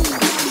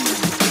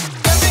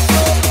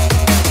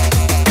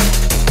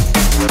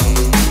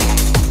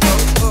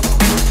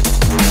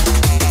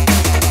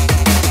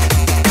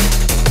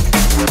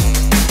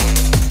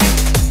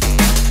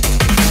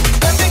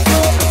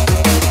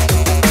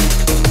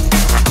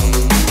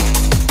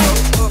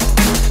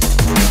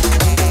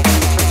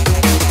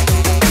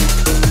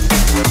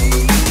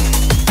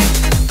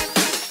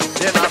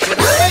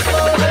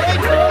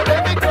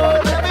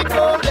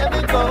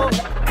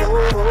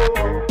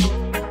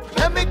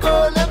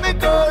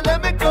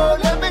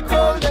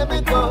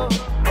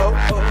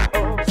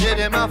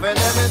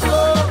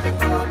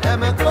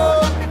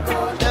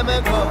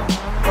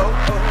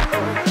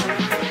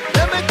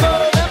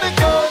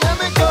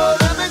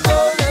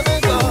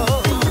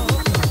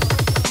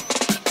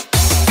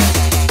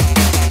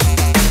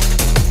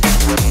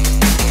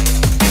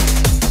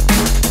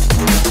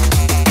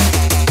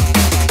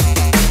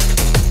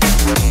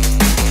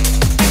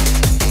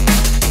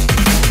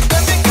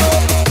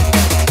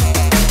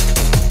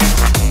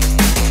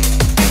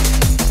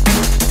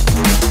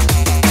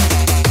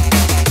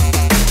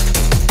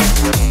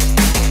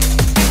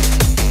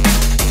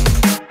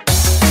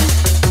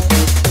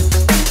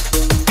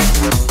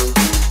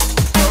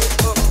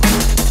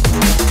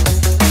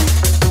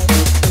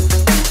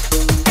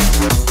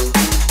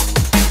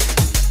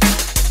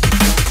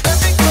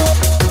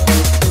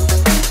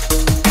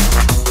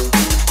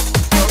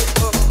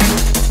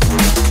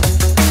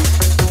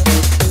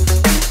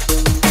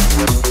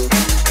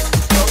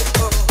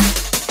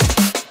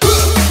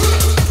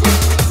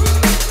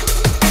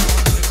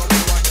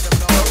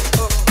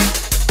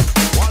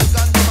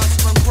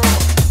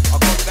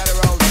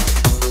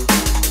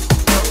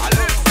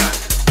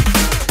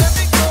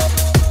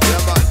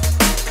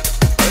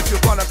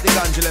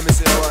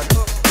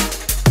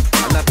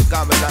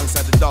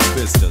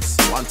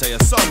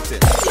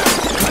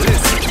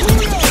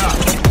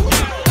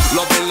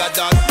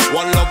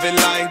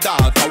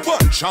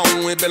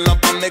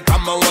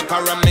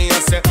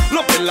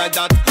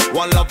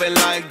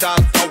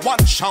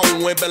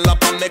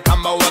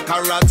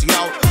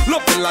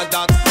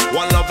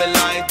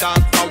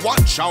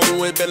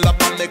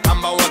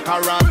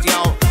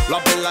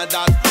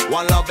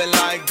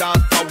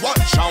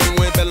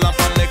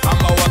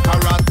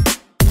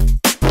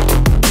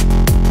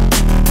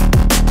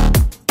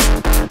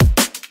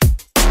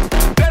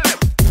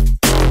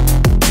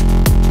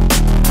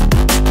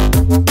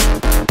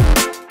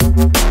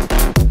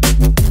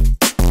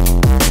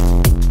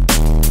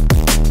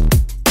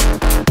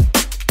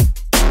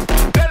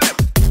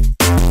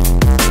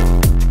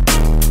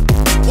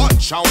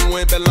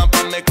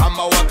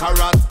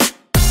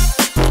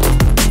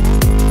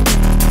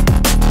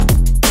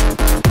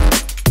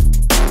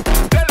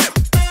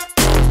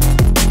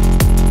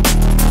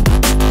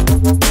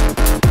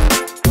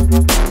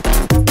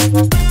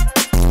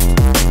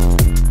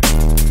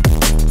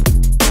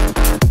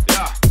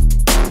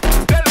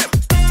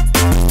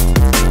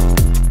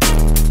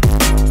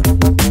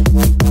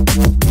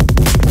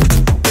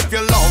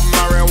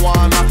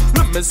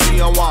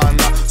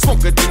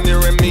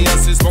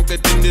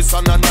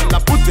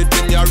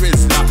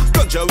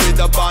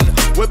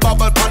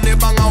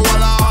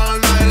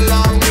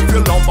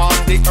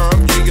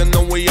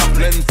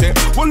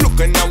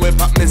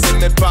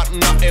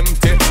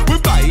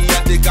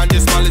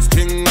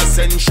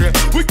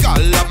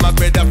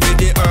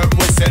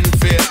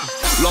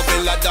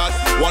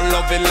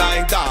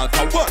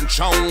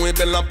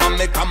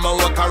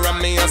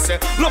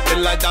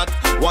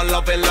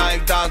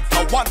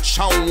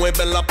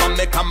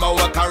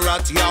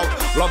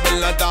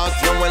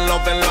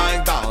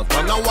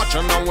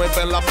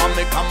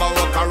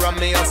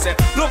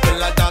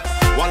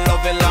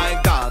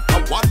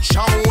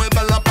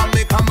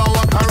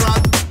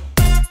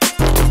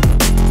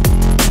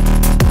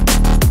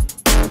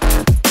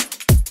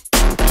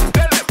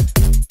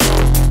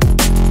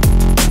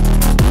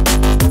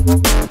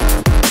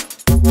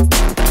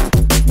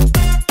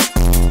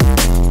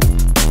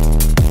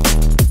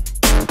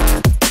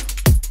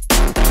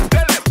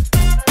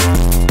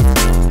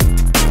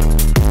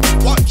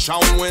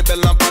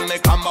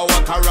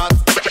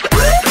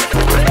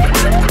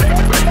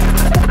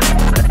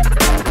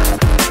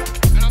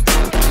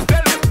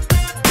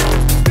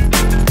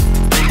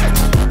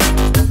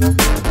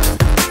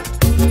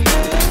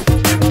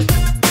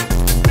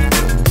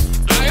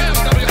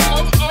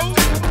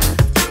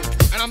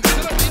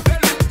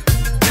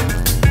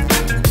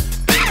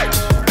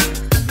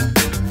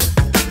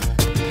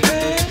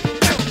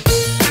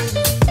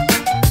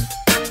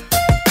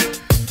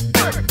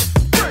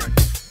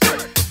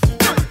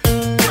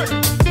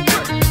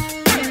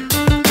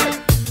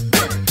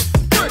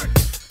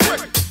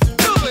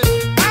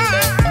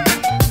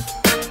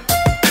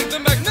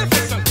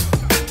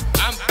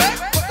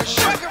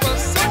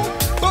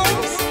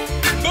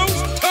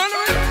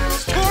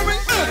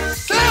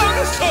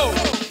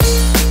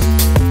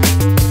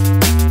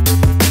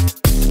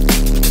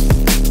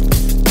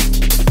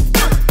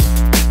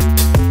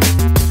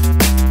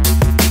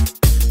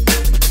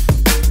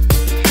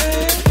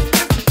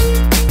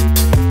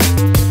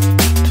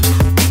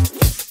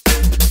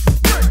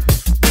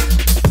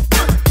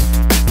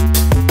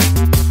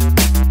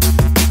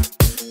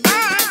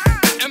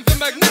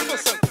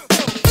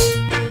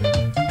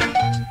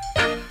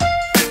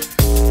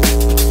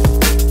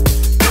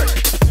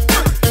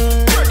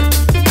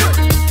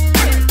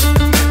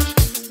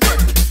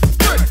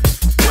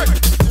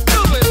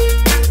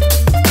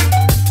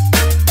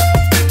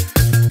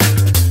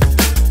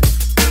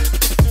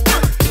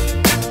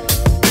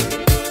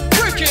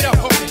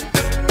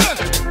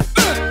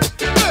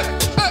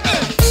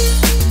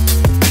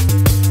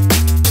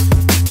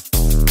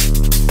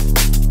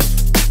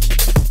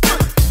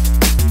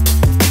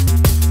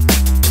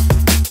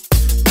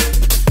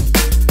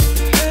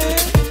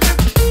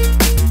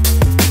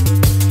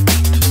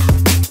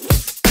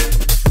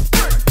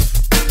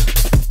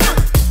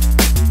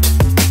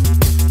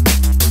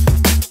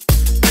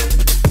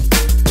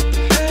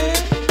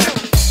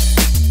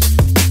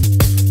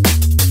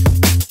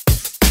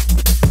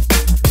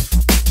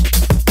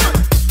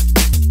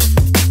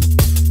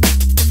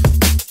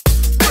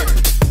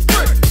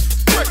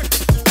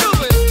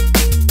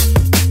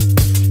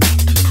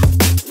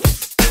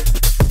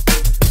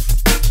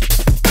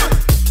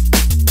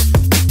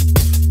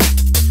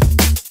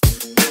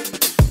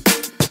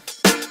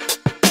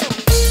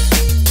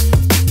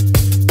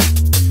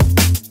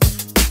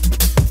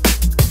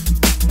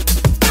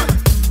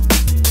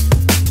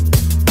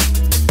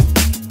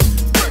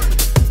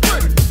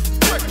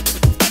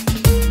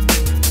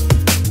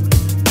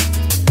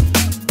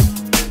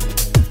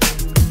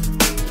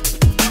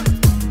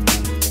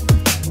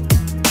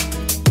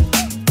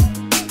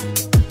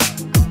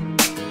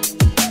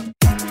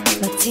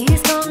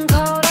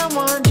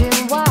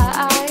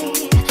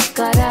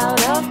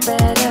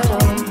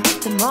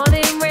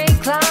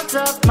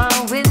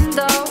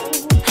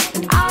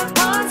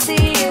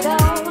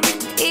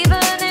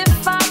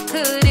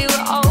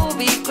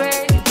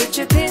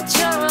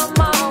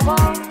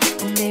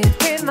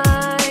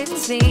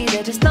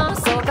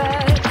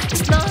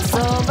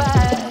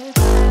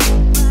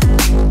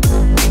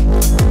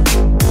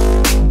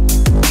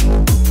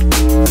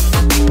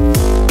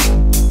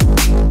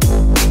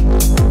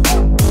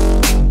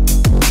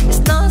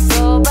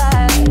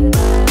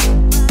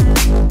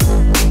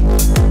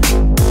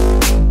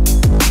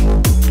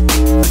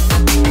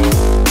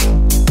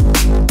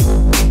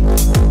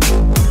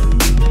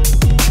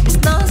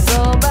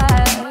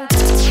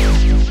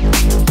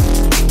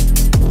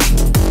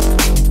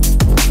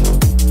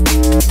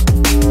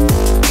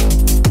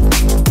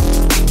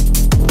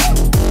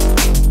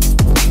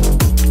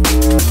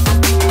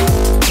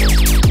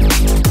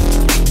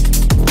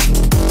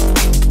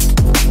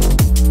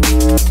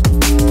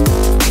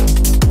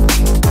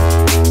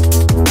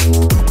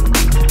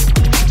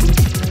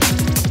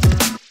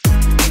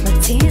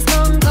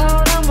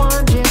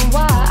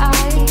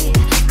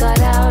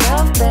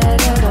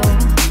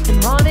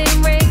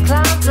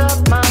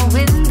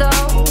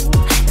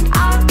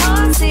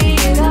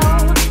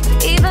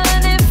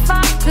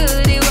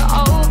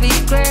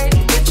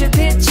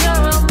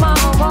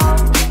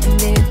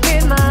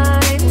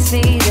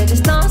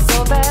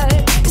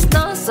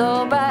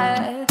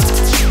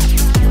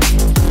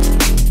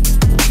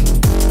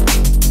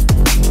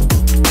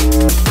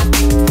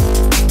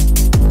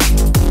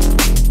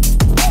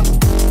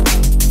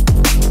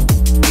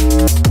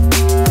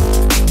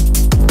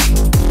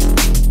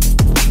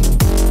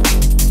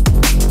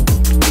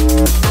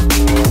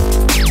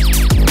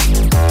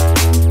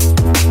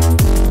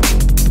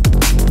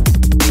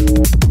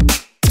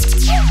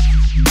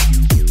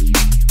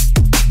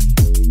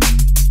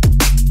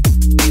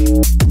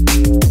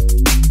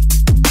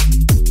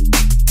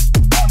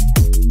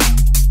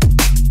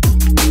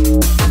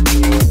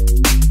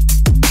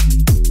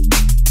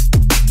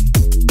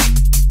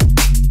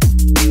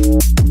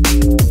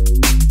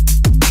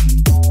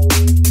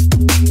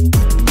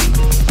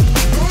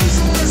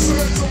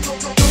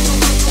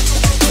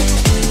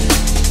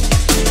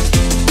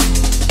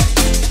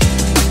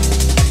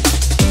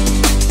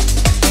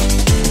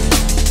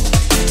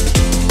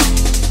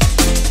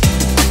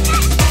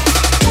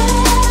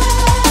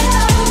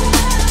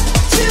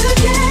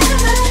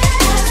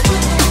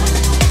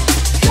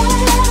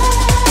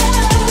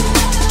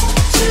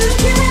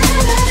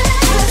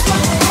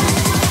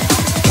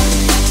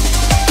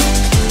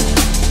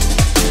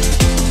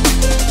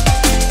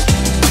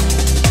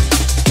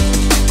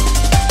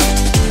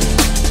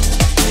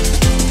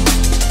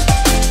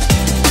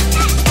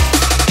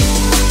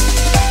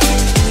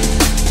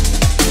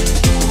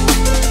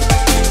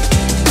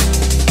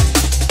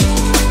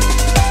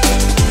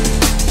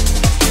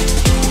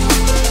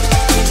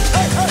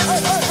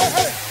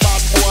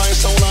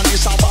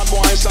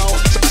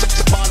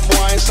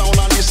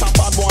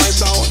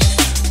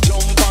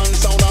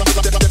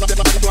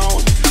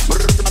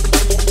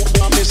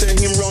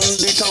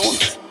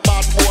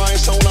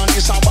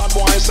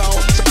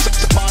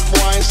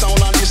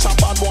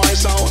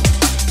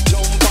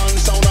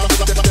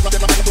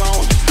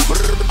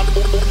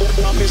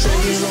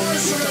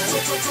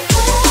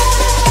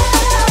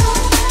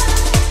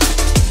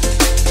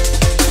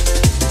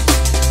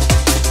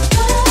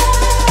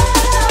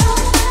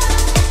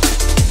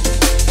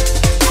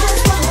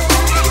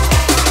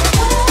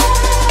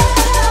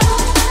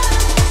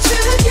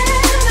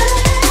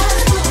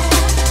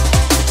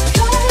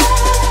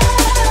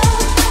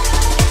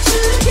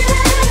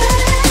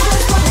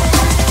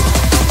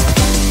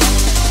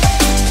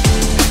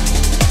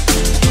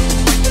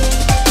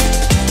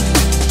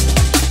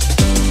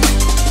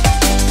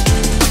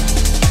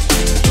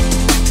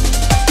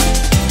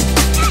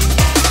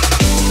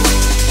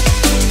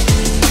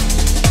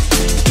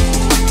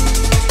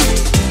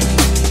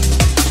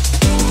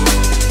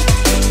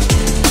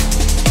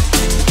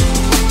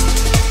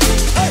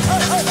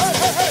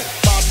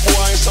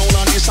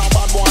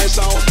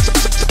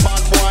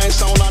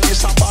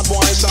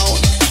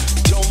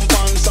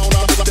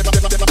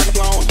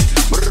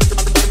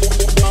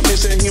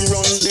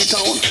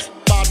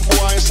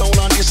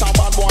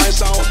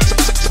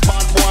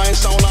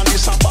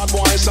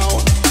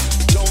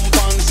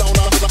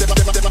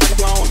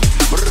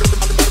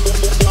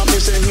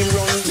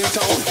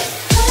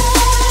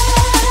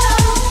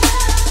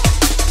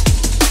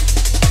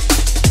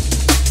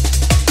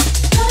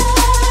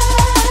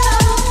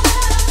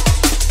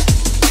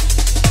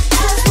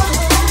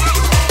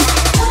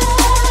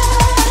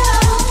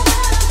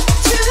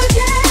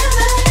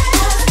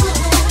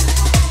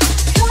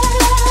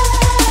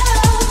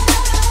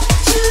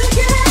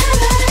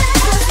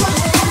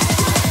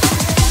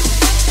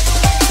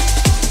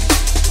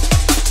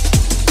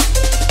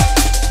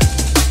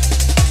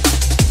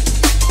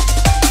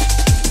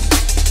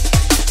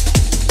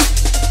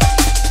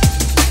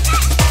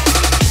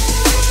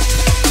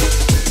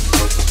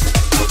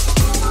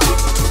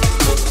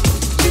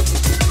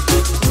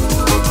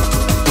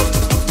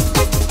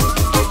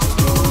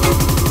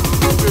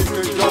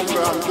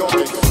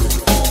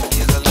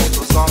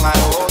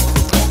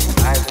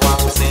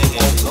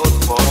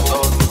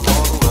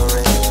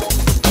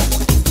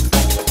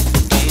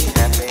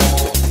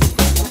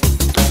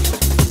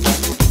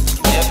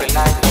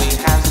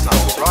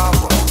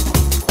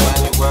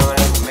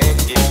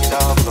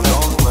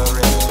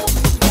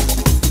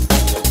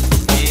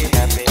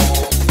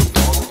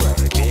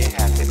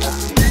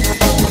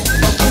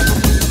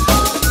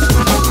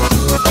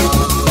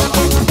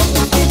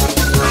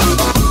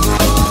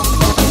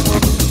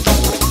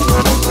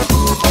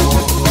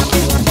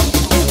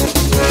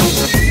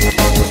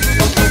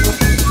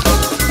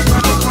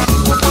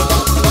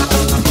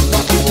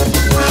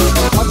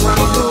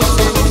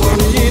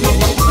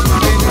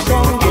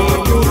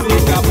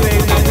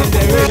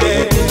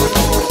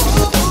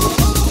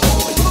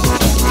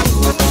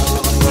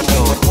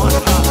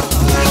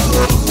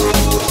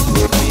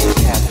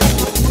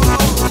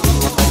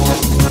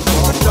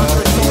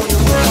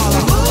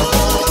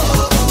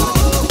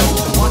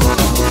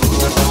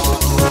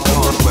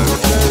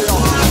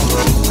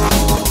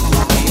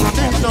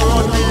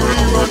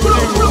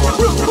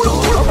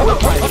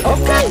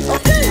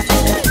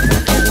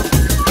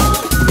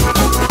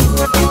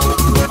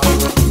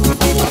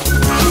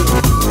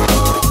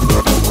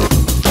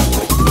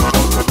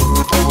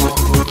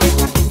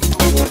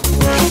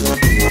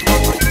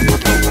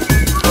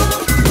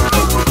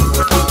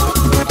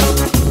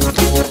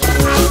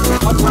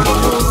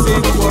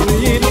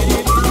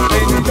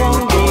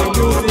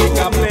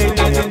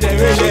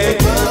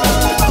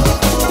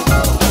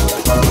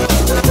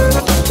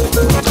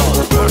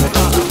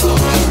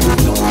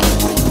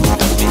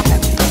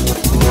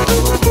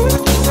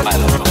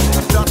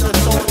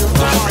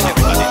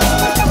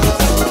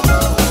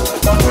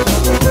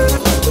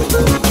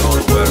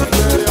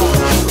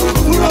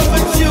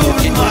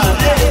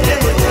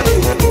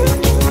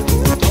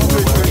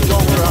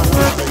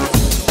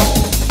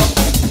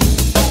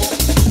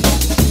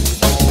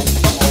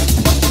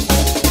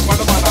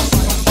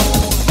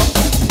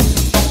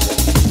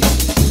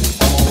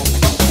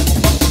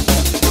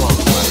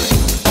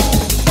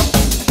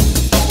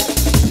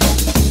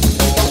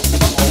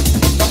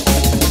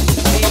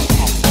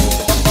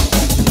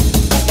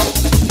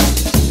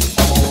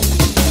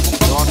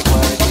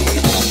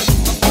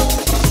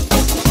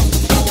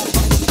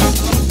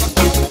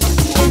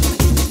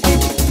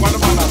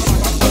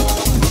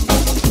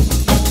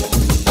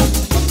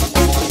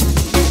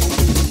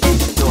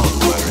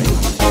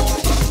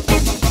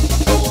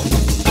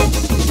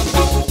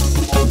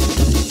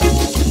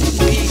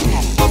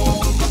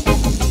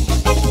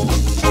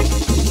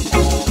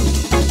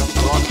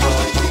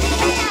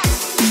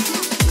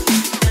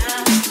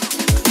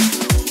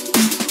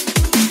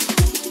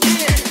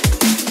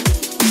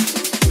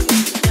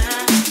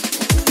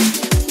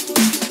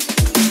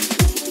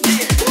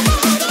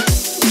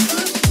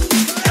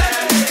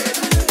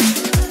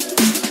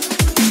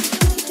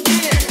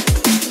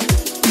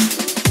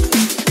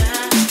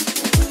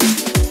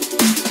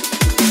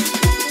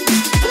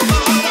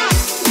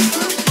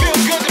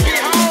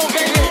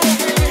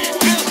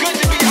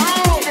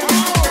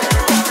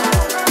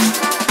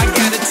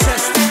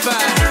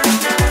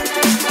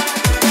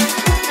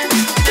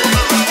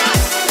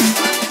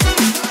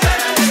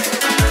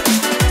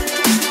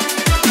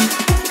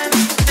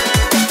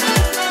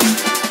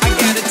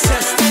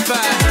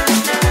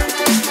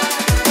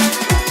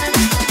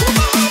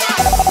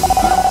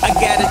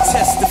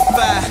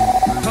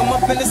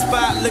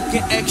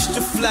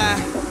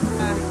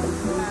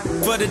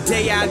 for the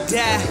day I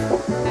die,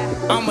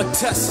 I'ma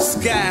touch the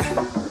sky.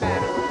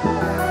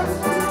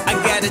 I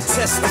gotta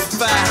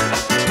testify,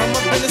 I'm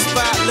up in the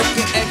spot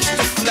looking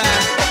extra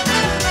fly.